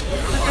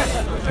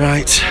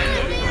 Right.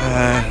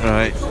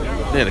 Right.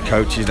 Near the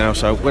coaches now,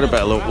 so with a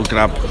bit of luck we'll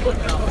grab...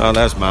 Oh,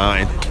 there's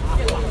Martin.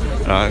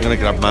 Right, I'm going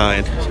to grab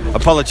Martin.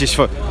 Apologies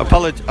for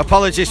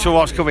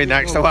what's coming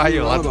next. How are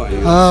you, lad?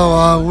 How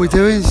are we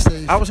doing,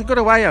 Steve? That was a good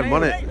away end,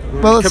 wasn't it?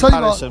 Well, I'll tell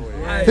you what,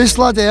 this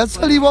lad here, I'll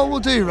tell you what we'll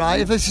do,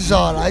 right, if this is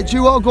alright. Do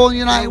you want to go on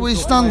United We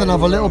Stand and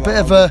have a little bit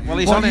of a... Well,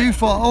 he's what on you it.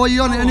 thought? Oh, are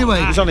you on it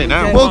anyway? He's on it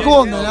now. Well, go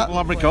on then. Well,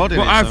 I'm recording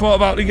What it. I thought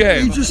about the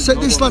game. He just said,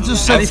 this lad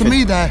just said to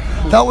me there,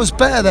 that was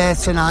better there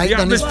tonight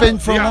than it's been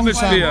for a long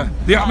time.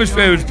 The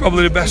atmosphere was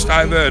probably the best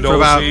I've heard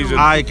all season.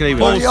 I agree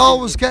with Well, you. he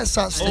always gets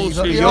that, Steve.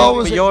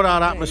 You're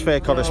our atmosphere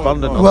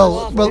correspondent.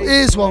 Well,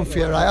 here's one for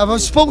you, right?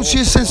 I've spoken to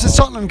you since the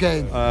Tottenham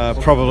game.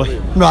 Probably.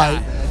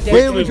 Right.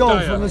 Here we go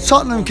from the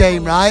Tottenham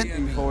game, right?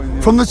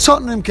 From the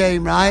Tottenham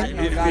game, right?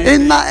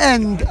 In that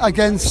end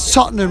against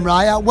Tottenham,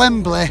 right, at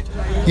Wembley,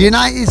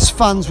 United's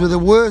fans were the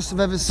worst I've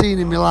ever seen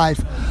in my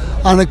life.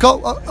 And I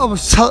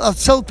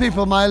tell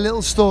people my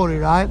little story,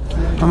 right?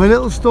 And my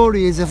little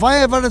story is, if I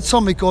ever had a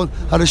Tommy gun,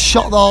 I'd have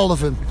shot all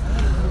of them.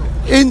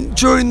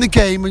 During the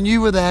game, when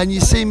you were there and you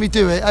see me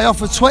do it, I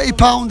offered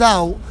 £20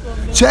 out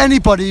to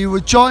anybody who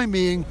would join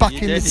me in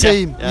backing the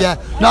team. Yeah.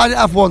 No, I didn't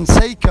have one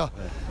taker.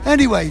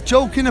 Anyway,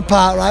 joking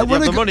apart, right? Did you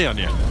have the money on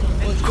you?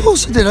 Of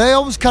course I did. I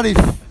always carry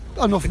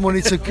enough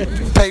money to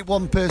pay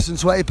one person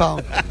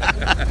 £20.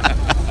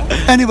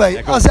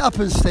 Anyway, as it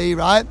happens, Steve,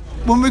 right?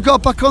 When we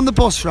got back on the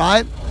bus,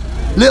 right?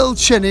 Little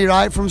Chinny,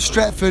 right, from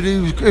Stretford,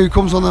 who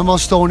comes on the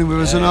Mostoni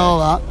with us and all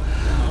that.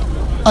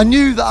 I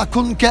knew that I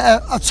couldn't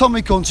get a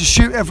Tommy gun to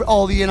shoot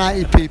all the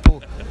United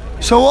people.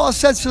 So what I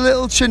said to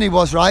little Chinny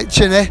was, right,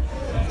 Chinny,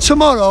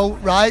 tomorrow,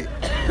 right,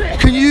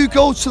 can you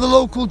go to the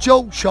local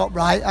joke shop,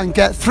 right, and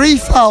get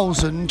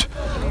 3,000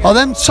 of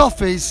them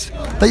toffees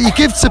that you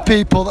give to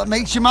people that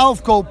makes your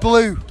mouth go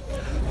blue?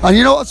 And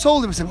you know what I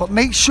told him? I said, but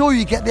make sure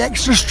you get the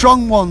extra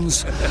strong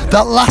ones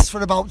that last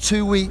for about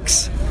 2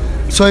 weeks.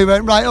 So he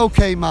went, right,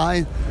 okay,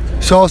 Martin.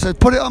 So I said,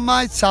 put it on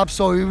my tab.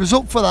 So he was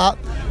up for that.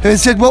 And he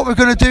said, what we're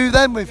going to do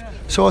then with...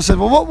 So I said,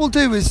 well, what we'll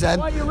do is then,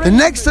 the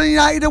next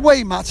United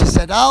away match, I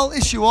said, I'll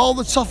issue all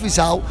the toffees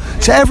out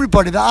to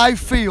everybody that I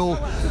feel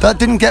that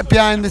didn't get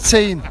behind the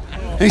team.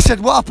 And he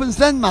said, what happens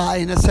then,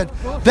 Martin? I said,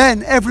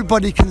 then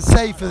everybody can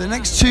say for the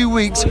next 2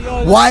 weeks,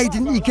 why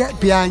didn't you get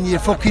behind your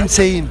fucking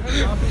team?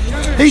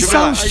 He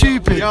sounds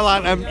stupid. You know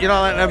like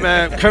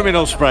them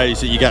criminal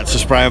sprays that you get to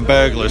spray on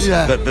burglars?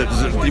 Yeah.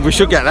 We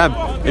should get them.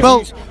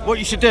 what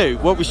you should do,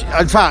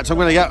 in fact,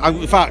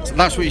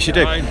 that's what you should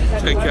do.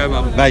 Take care,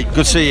 man. Mate, good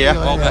to see you.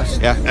 All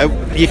best. Yeah,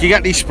 you can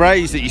get these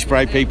sprays that you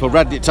spray people.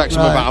 Red did text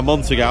them about a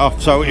month to get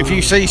off. So if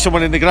you see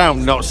someone in the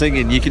ground not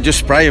singing, you can just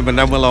spray them and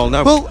then we'll all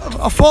know. Well,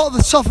 I thought the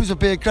toffees would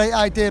be a great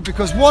idea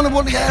because one, I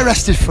want to get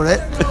arrested for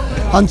it,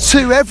 and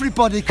two,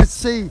 everybody could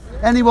see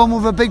anyone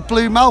with a big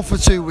blue mouth for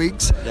 2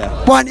 weeks. Yeah.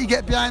 Why don't you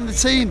get behind the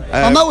team?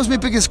 And that was my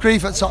biggest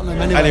grief at Tottenham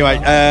anyway.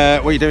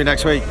 What are you doing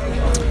next week?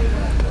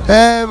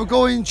 We're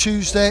going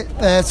Tuesday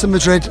to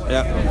Madrid.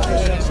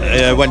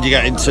 Yeah. When do you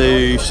get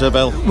into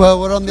Seville? Well,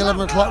 we're on the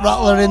 11 o'clock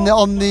rattler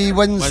on the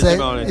Wednesday.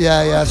 Morning.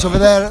 Yeah. So we'll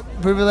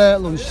be there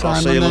at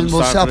lunchtime, and then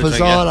we'll set up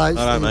us. All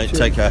right, mate.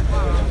 Take care.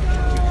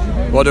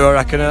 What do I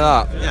reckon of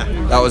that?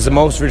 Yeah. That was the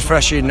most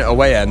refreshing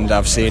away end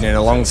I've seen in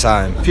a long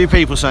time. A few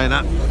people saying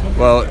that.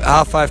 Well,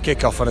 5:30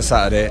 kick-off on a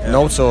Saturday,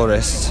 no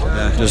tourists,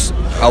 just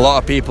a lot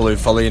of people who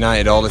follow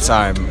United all the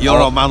time.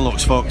 Your old man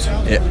looks fucked.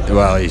 Yeah,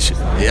 well,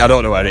 I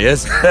don't know where he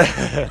is.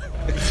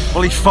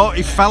 Well,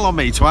 he fell on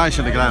me twice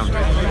on the ground.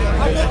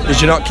 Did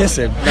you not kiss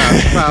him?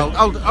 No.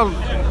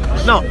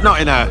 Well, not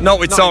in a... Not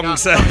with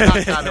tongues.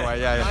 That kind of way,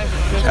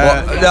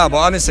 yeah. No, but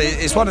honestly,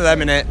 it's one of them,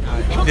 innit?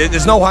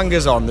 There's no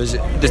hangers on.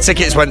 The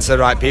tickets went to the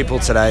right people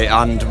today,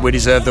 and we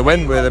deserve the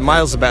win. We're the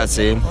miles the better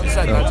team.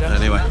 So,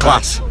 anyway,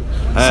 class.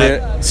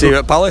 See you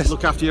at Palace.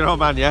 Look after your old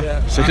man,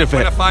 yeah? See you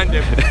when I find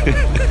him.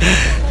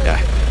 Yeah.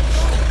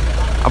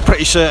 I'm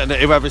pretty certain that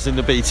whoever's in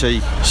the BT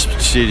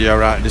studio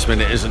right in this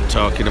minute isn't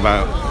talking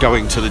about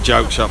going to the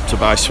joke shop to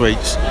buy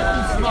sweets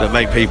that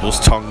make people's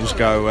tongues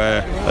go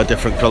a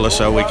different colour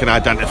so we can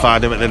identify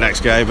them at the next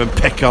game and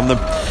pick on them.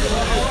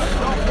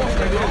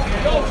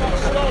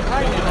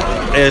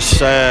 Here's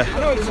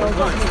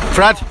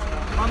Fred.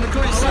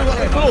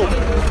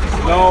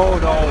 No.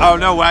 Oh,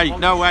 no way.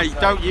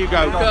 Don't you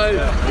go.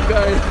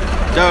 Okay.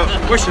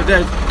 Don't. Wish I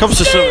did. Comes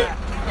to something.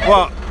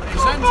 What?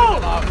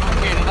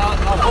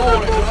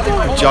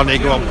 Johnny,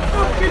 go on.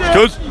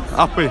 Good.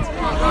 Happy.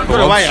 Good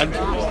away end.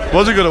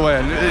 Was a good away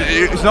end.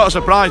 It's not a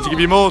surprise to give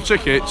you more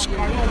tickets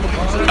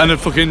and a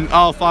fucking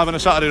 5:30 on a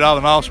Saturday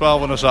rather than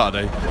 12:30 on a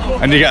Saturday,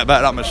 and you get a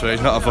better atmosphere.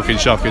 It's not a fucking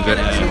shock, is it?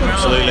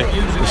 Absolutely.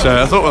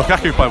 So I thought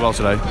Lukaku played well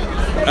today.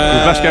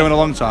 The best game in a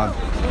long time.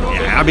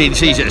 Yeah, I mean,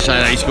 it's easy to say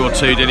that he scored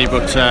 2, didn't he?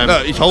 But no,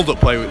 his hold-up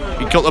play.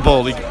 He cut the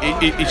ball. He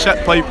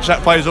set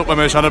players up when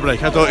we were trying to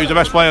break. I thought he was the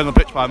best player on the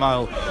pitch by a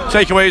mile.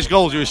 Take away his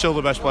goals, he was still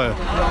the best player.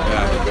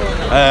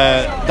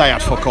 They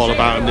had fuck all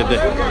about him, did they?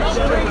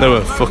 They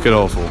were fucking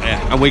awful.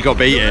 Yeah, and we got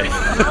beat here.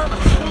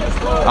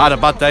 I had a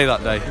bad day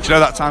that day. Do you know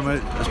that time I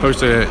was supposed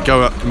to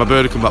go? My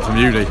bird had come back from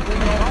uni.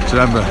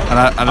 Remember? And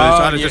I was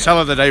trying to tell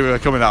her the day we were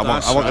coming out.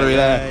 I want to be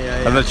there.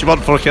 Yeah. And then she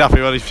wasn't fucking happy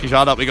when she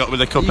found out we got with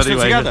the cup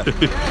anyway.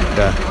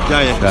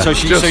 Yeah. So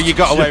you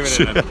got away with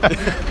it then?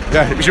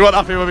 Yeah, she wasn't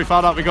happy when we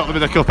found out we got them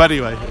in the cup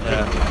anyway.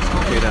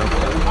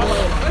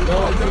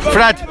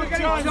 Fred.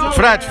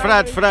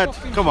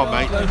 Come on,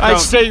 mate. Hey,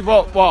 Steve,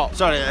 what?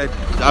 Sorry,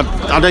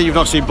 I know you've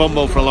not seen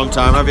Bumble for a long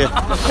time, have you?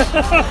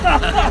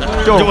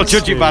 Don't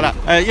judge you by that.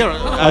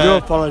 I do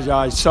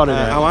apologise. Sorry,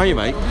 mate. How are you,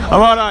 mate?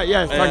 I'm all right.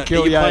 Yeah, thank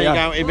you. Are you playing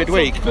out in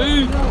midweek?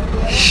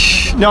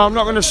 No, I'm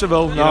not going to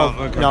Seville.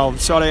 No,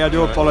 sorry, I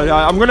do apologise.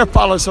 I'm going to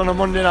Palace on a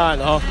Monday night,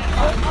 though.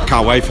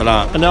 Can't wait for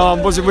that. No,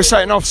 I'm buzzing. We're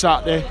setting off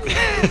Saturday,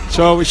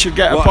 so we should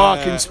get a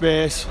parking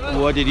space.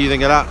 What did you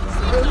think of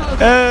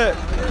that?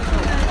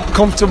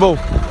 Comfortable.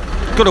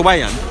 Good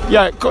away, end.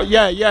 Yeah.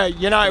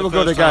 United were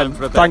good again,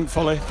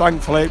 thankfully.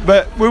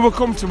 But we were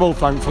comfortable,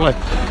 thankfully.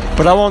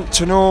 But I want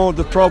to know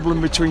the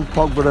problem between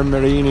Pogba and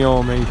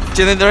Mourinho, me.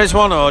 Do you think there is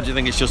one, or do you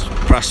think it's just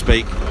press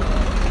speak?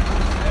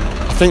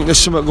 I think there's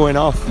something going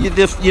off.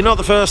 You're not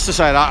the first to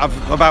say that.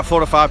 About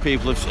 4 or 5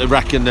 people have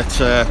reckoned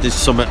that there's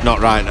something not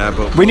right there.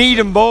 But we need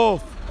them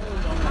both.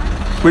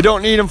 We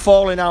don't need them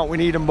falling out. We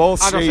need them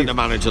both. I don't think the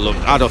manager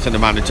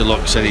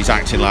looks and he's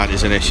acting like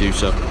there's an issue.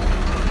 So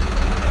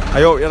I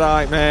hope you're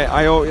right, mate.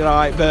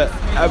 But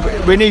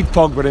we need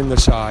Pogba in the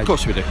side. Of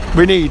course we do.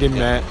 We need him,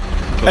 mate.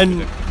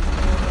 And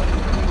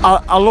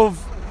I love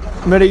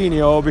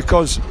Mourinho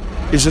because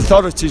his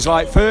authorities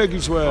like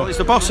Fergie's were. Well, he's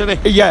the boss, isn't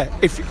he? Yeah.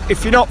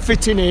 If you're not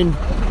fitting in,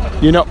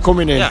 you're not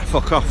coming in. Yeah,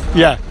 fuck off.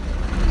 Yeah,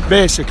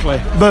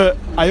 basically. But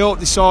I hope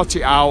they sort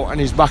it out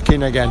and he's back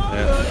in again.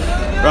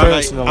 Yeah. Right,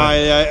 personally.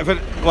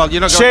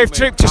 You're not safe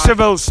trip to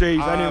Seville, Steve.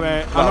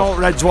 Anyway, I know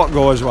Reds what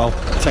go as well.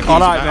 All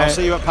right, mate. I'll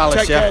see you at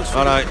Palace. Care,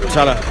 all right,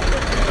 tell her.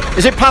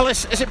 Is it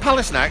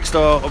Palace next,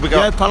 or have we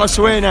got? Yeah, Palace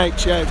away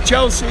next. Yeah,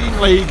 Chelsea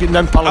in league and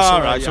then Palace away.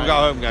 All right, so we've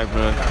got a home game.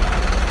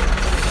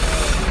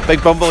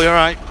 Big Bumble, you all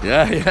right?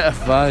 Yeah,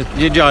 fine.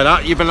 You enjoy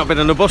that? You've not been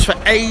on a bus for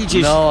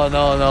ages. No.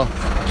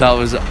 That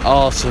was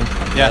awesome.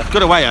 Yeah,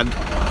 good away end.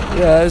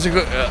 Yeah, it's a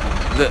good.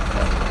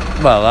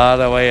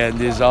 Our away end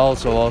is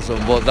also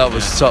awesome, but that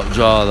was top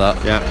draw.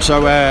 That. Yeah.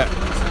 So,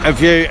 have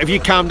you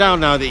calmed down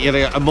now that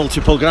you're a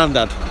multiple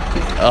granddad?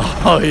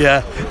 Oh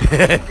yeah.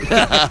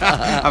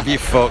 Have you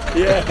fucked?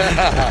 Yeah.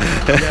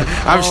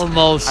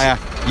 Almost.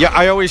 Yeah,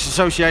 I always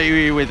associate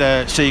you with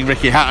seeing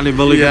Ricky Hatton in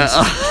Mulligans.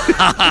 Yeah.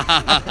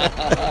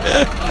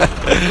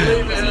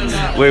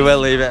 We will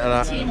leave it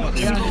at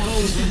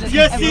that.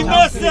 Yes, he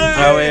must.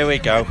 Oh, here we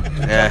go.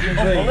 Yeah.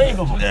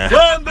 Unbelievable. Yeah.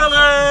 Wembley!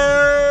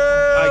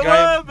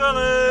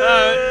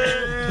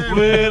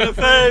 We're the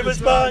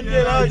famous Man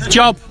United.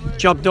 Job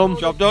done.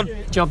 Job done.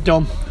 Job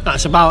done.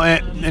 That's about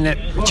it,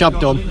 innit? Job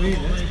done.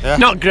 Yeah.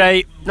 Not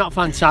great, not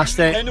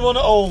fantastic. Anyone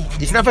at all?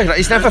 He's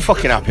never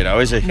fucking happy though,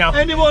 is he? No.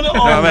 Anyone at You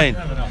all? know what I mean?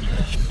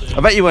 I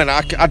bet you weren't.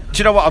 Do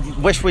you know what? I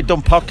wish we'd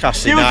done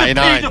podcasts in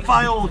 '99.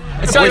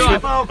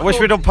 I wish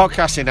we'd done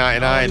podcasts in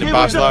 '99 in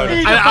Barcelona.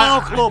 He was a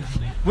paedophile club.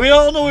 We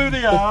all know who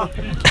they are.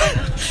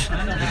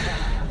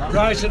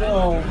 Right at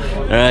all.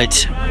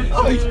 Right.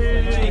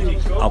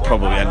 I'll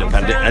probably end up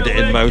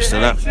editing most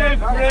of that.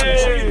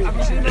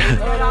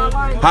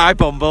 Hi,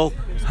 Bumble.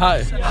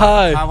 Hi.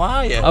 How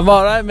are you? I'm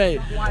alright,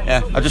 mate.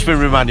 Yeah, I've just been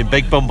reminding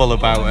Big Bumble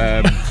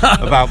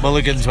about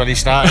Mulligans when he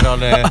started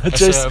on a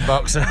certain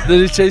boxer.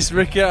 Did he chase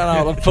Ricky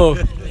out of the pub?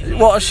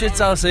 What a shit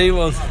house he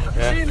was.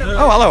 Yeah.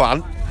 Oh, hello,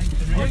 Ant.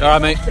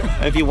 Alright, mate.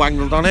 Have you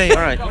wangled on here?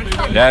 Alright.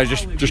 Yeah,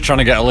 just trying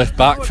to get a lift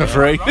back for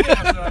free.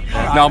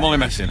 No, I'm only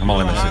messing.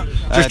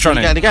 Just trying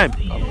to get in the game.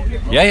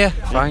 Yeah,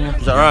 fine. Yeah.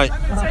 Is that right?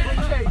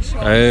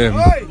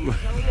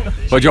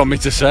 What do you want me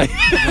to say?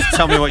 Just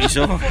tell me what you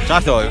saw. I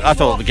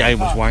thought the game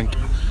was wank.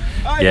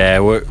 Yeah,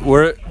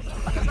 we're.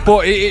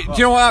 But do you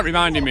know what that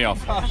reminded me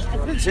of? I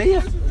didn't see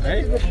you.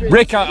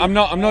 Rick, I'm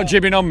not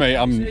jibbing on me.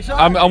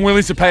 I'm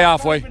willing to pay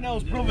halfway.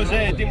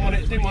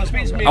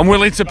 I'm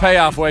willing to pay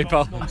halfway,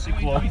 pal.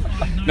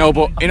 No,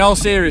 but in all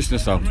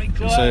seriousness though,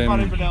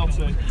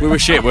 we were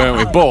shit, weren't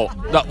we?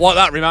 But what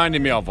that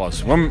reminded me of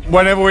was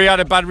whenever we had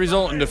a bad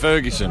result under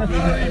Ferguson,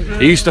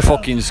 he used to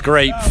fucking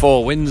scrape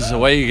 4 wins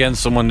away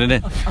against someone,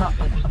 didn't he?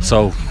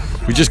 So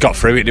we just got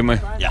through it, didn't we?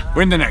 Yeah.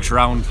 We're in the next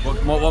round.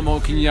 What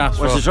more can you ask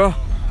for? What's the draw?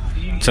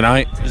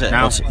 Tonight. Is it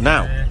now?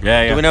 Now?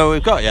 Yeah. Do we know who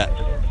we've got yet?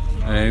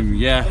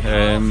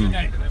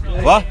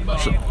 What?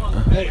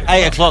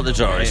 8 o'clock the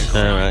draw is.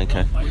 Oh, right,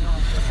 okay.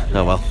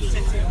 Oh well.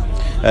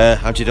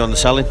 How'd you do on the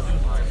selling?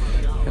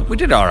 We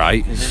did all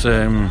right. It's,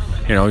 you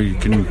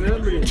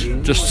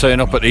can just turn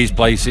up at these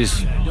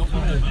places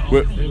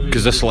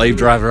because the slave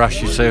driver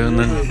asks you to, and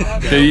then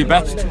do your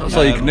best. That's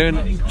all you can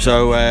do.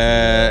 So,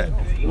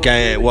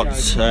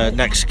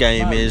 next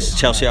game is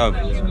Chelsea at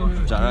home.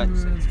 Is that right?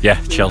 Yeah,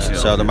 Chelsea.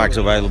 So the mag's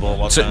available.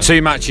 What time?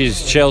 2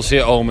 matches: Chelsea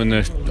at home and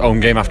the home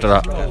game after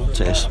that.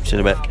 Cheers. See you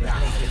in a bit.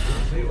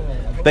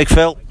 Big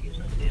Phil.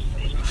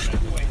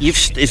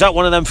 Is that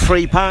one of them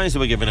free pies that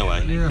we're giving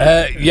away?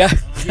 Yeah.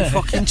 You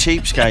fucking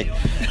cheapskate.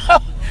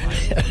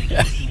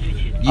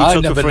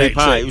 You took a free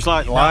pie. It was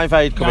like Live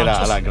Aid coming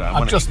out of that ground.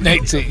 I've just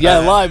nicked it. Yeah,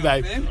 Live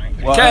Aid.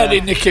 Cared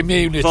in the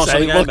community.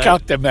 Look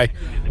after me.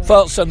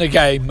 Thoughts on the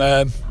game.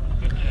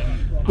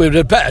 We were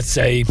a better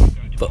team,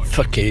 but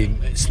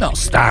fucking, it's not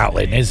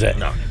startling, is it?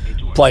 No.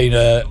 Playing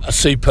a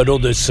Super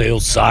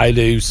Huddersfield side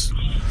who's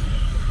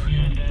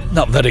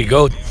not very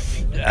good,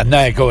 and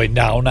they're going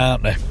down,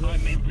 aren't they?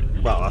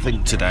 Well, I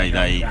think today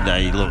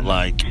they look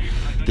like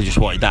they just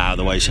wanted that out of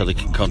the way so they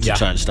can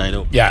concentrate and stay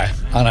up. Yeah,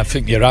 and I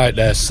think you're right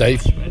there,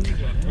 Steve.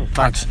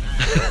 Thanks.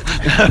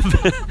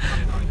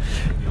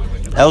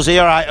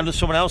 LZ, all right? And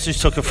someone else who's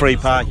took a free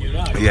pie.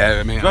 Yeah,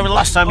 I mean. Remember the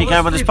last time you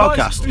came on this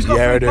podcast?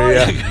 Yeah, I do.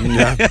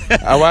 Yeah.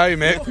 How are you,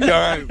 mate? You all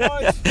right?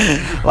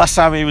 Last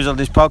time he was on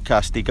this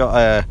podcast, he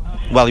got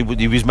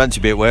he was meant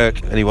to be at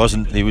work and he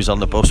wasn't. He was on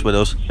the bus with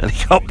us, and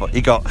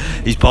he got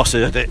his boss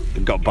heard it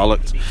and got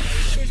bollocked.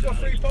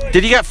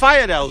 Did he get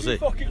fired, LZ?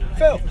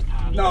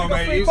 No,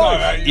 mate, he's all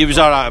right. He was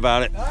all right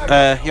about it.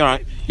 You all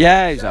right?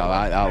 Yeah, he's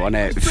alright, that wasn't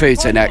it? Through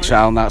to the next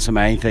round, that's the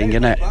main thing,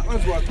 isn't it?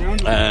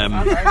 Not a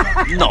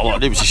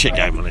lot, it was a shit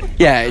game, wasn't it?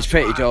 Yeah, it's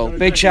pretty dull.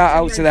 Big shout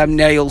out to them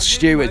Neil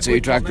Stewards who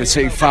dragged the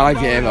 2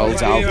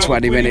 5-year-olds out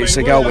 20 minutes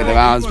ago with their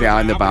arms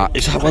behind the back.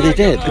 Is that what they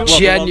did?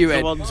 Genuine.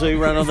 The ones who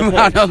ran on the pitch?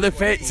 Ran on the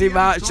pitch, he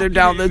marched them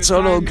down the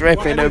tunnel,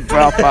 gripping and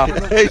proper.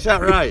 Is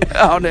that right?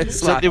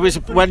 Honestly. So it was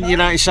when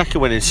United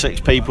second winning,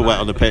 6 people went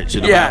on the pitch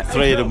and about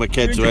 3 of them were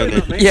kids,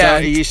 weren't they? Yeah.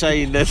 So are you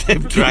saying that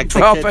they've dragged the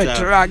proper kids out?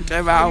 dragged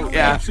them out,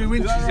 yeah.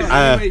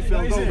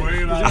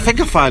 I think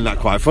I find that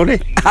quite funny.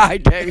 I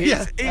do.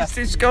 It's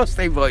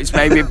disgusting, but it's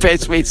made me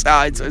piss me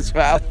sides as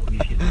well.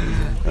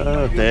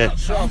 Oh dear.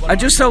 I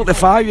just thought the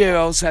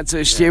 5-year-old said to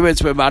the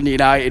stewards, we're Man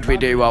United, we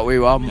do what we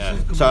want. Yeah.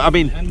 So, I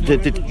mean,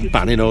 the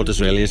banning orders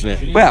really, isn't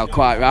it? Well,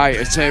 quite right.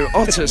 It's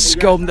utter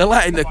scum. They're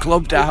letting the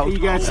club down. You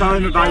get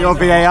time about your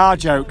VAR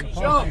joke?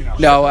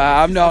 No,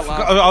 I'm not.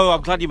 I'm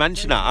glad you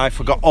mentioned that. I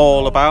forgot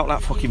all about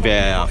that fucking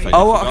VAR thing.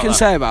 Oh, what I can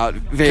say about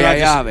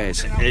VAR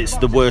is... It's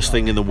the worst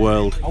thing in the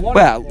world.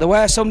 Well, the way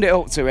I summed it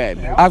up to him,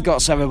 I've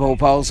got cerebral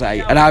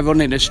palsy and I run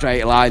in a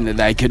straight line that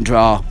they can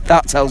draw.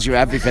 That tells you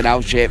everything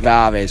how shit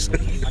VAR is.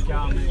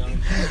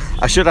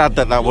 I should add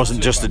that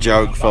wasn't just a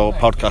joke for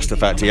podcast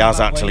effect. He has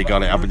actually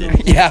got it, haven't you?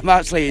 Yeah, I'm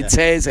actually in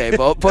tears here,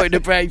 but putting a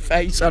brave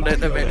face on it at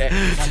the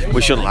minute.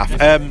 We shouldn't laugh.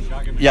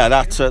 Yeah,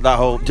 that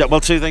whole. Well,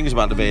 two things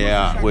about the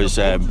VAR was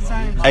A,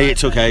 it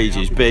took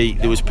ages. B,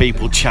 there was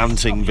people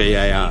chanting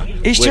VAR,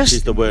 which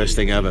is the worst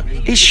thing ever.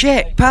 It's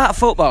shit. Part of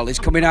football is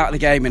coming out of the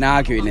game and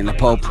arguing in the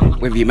pub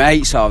with your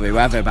mates or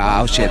whoever about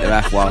how shit the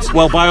ref was.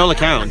 Well, by all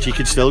accounts, you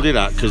could still do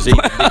that because they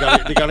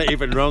got it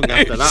even wrong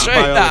after that. True,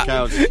 by all that.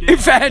 accounts, In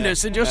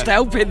fairness, they're just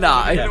helping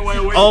that.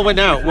 Oh, we're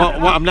now. What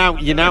I'm now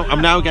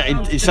getting,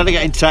 instead of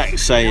getting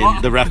text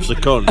saying the ref's a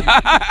cunt,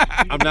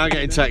 I'm now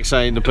getting text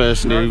saying the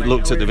person who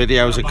looked at the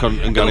video's a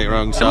cunt and got it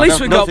wrong. So At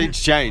least nothing's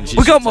changed.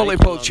 We got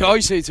multiple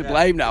choice who to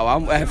blame now,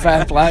 haven't we?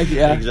 Fair play,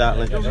 yeah.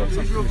 Exactly.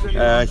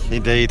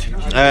 Indeed.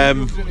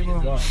 Who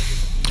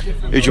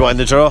do you want in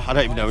the draw? I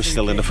don't even know who's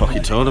still in the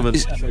fucking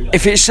tournament.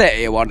 If it's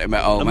City, I want him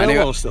at home. Are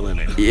Millwall still in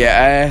it?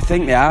 Yeah, I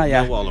think they are,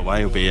 yeah. Millwall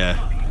away will be...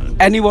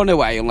 Anyone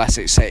away, unless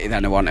it's City,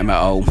 then I want him at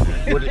home.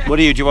 What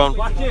do you want?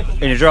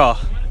 In your draw?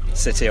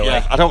 City away.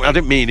 Yeah, I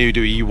didn't mean who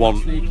do you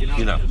want,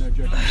 you know.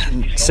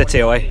 City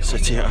away.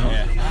 City at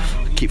home.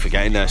 I keep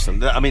forgetting this.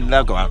 I mean,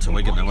 they'll go out to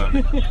Wigan, they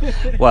won't.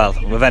 Well,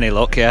 with any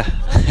luck, yeah.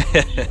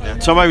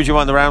 Tom, who would you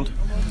want in the round?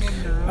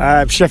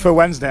 Sheffield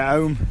Wednesday at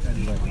home,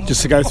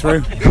 just to go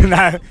through.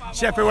 No,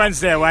 Sheffield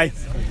Wednesday away.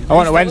 I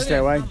want a Wednesday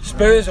away.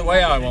 Spurs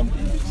away, I want.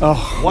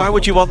 Oh, why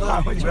would you want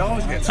that?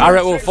 I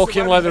reckon we'll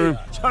fucking leather him.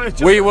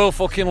 We will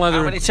fucking leather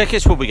him. How many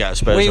tickets will we get at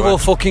Spurs We away? will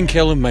fucking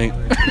kill him, mate.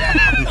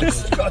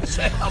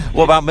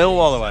 What about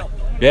Millwall away?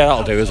 Yeah,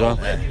 that'll do as well.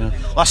 Yeah.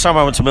 Last time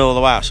I went to Millwall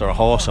away, I saw a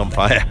horse on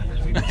fire.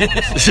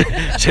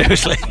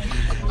 Seriously.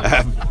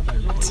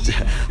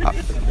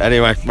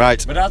 Anyway,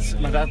 right. My dad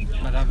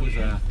was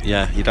there.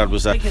 Yeah, your dad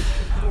was there.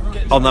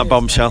 On that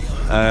bombshell,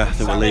 I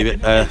think we'll leave it.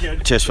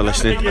 Cheers for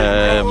listening.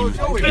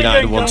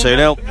 United won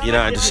 2-0.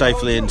 United are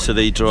safely into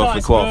the draw for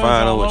the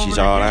quarter-final, which is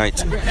alright.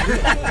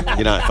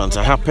 United fans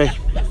are happy.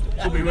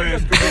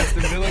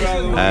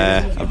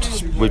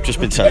 We've just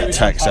been sent a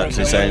text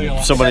actually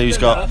saying somebody who's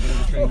got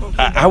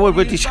how would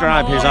we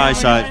describe his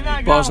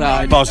eyesight?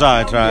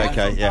 Boz-eyed, right,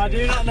 okay,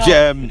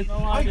 yeah.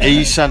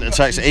 He sent a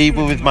text,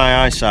 even with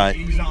my eyesight,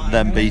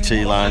 them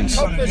BT lines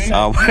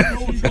are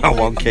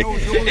wonky.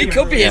 It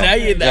could be an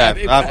A in there.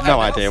 Yeah, I've no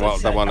idea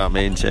what that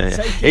means.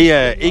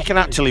 He can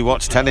actually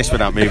watch tennis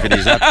without moving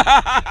his head.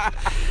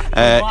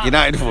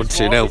 United have won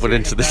 2-0, but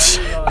into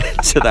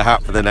the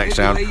hat for the next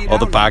round, or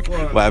the bag,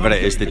 whatever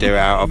it is they do it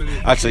out of.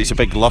 Actually, it's a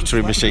big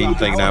lottery machine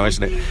thing now,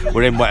 isn't it?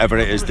 We're in whatever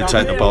it is they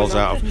take the balls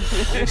out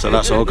of. So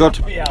that's all good.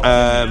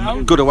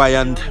 Good away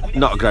end,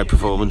 not a great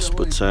performance,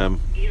 but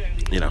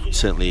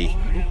certainly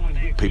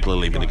people are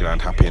leaving the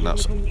ground happy, and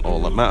that's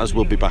all that matters.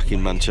 We'll be back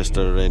in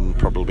Manchester in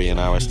probably an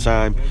hour's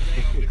time.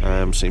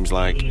 Seems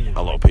like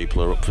a lot of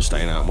people are up for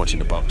staying out and watching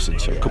the boxing,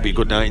 so it could be a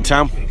good night in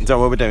town. Is that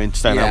what we're doing?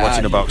 Staying out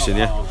watching the boxing,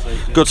 yeah?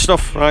 Good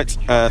stuff, right.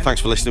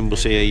 Thanks for listening. We'll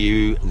see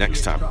you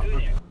next time.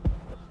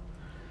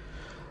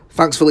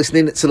 Thanks for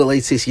listening to the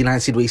latest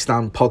United We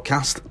Stand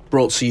podcast,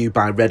 brought to you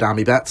by Red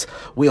Army Bet.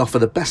 We offer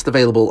the best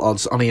available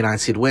odds on a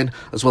United win,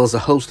 as well as a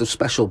host of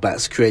special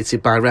bets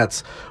created by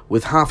Reds.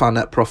 With half our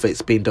net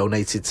profits being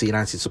donated to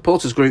United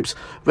supporters groups,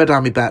 Red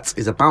Army Bet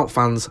is about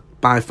fans,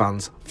 by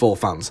fans, for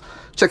fans.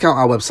 Check out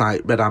our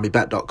website,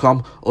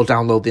 redarmybet.com, or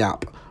download the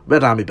app.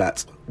 Red Army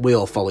Bet, we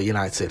all follow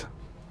United.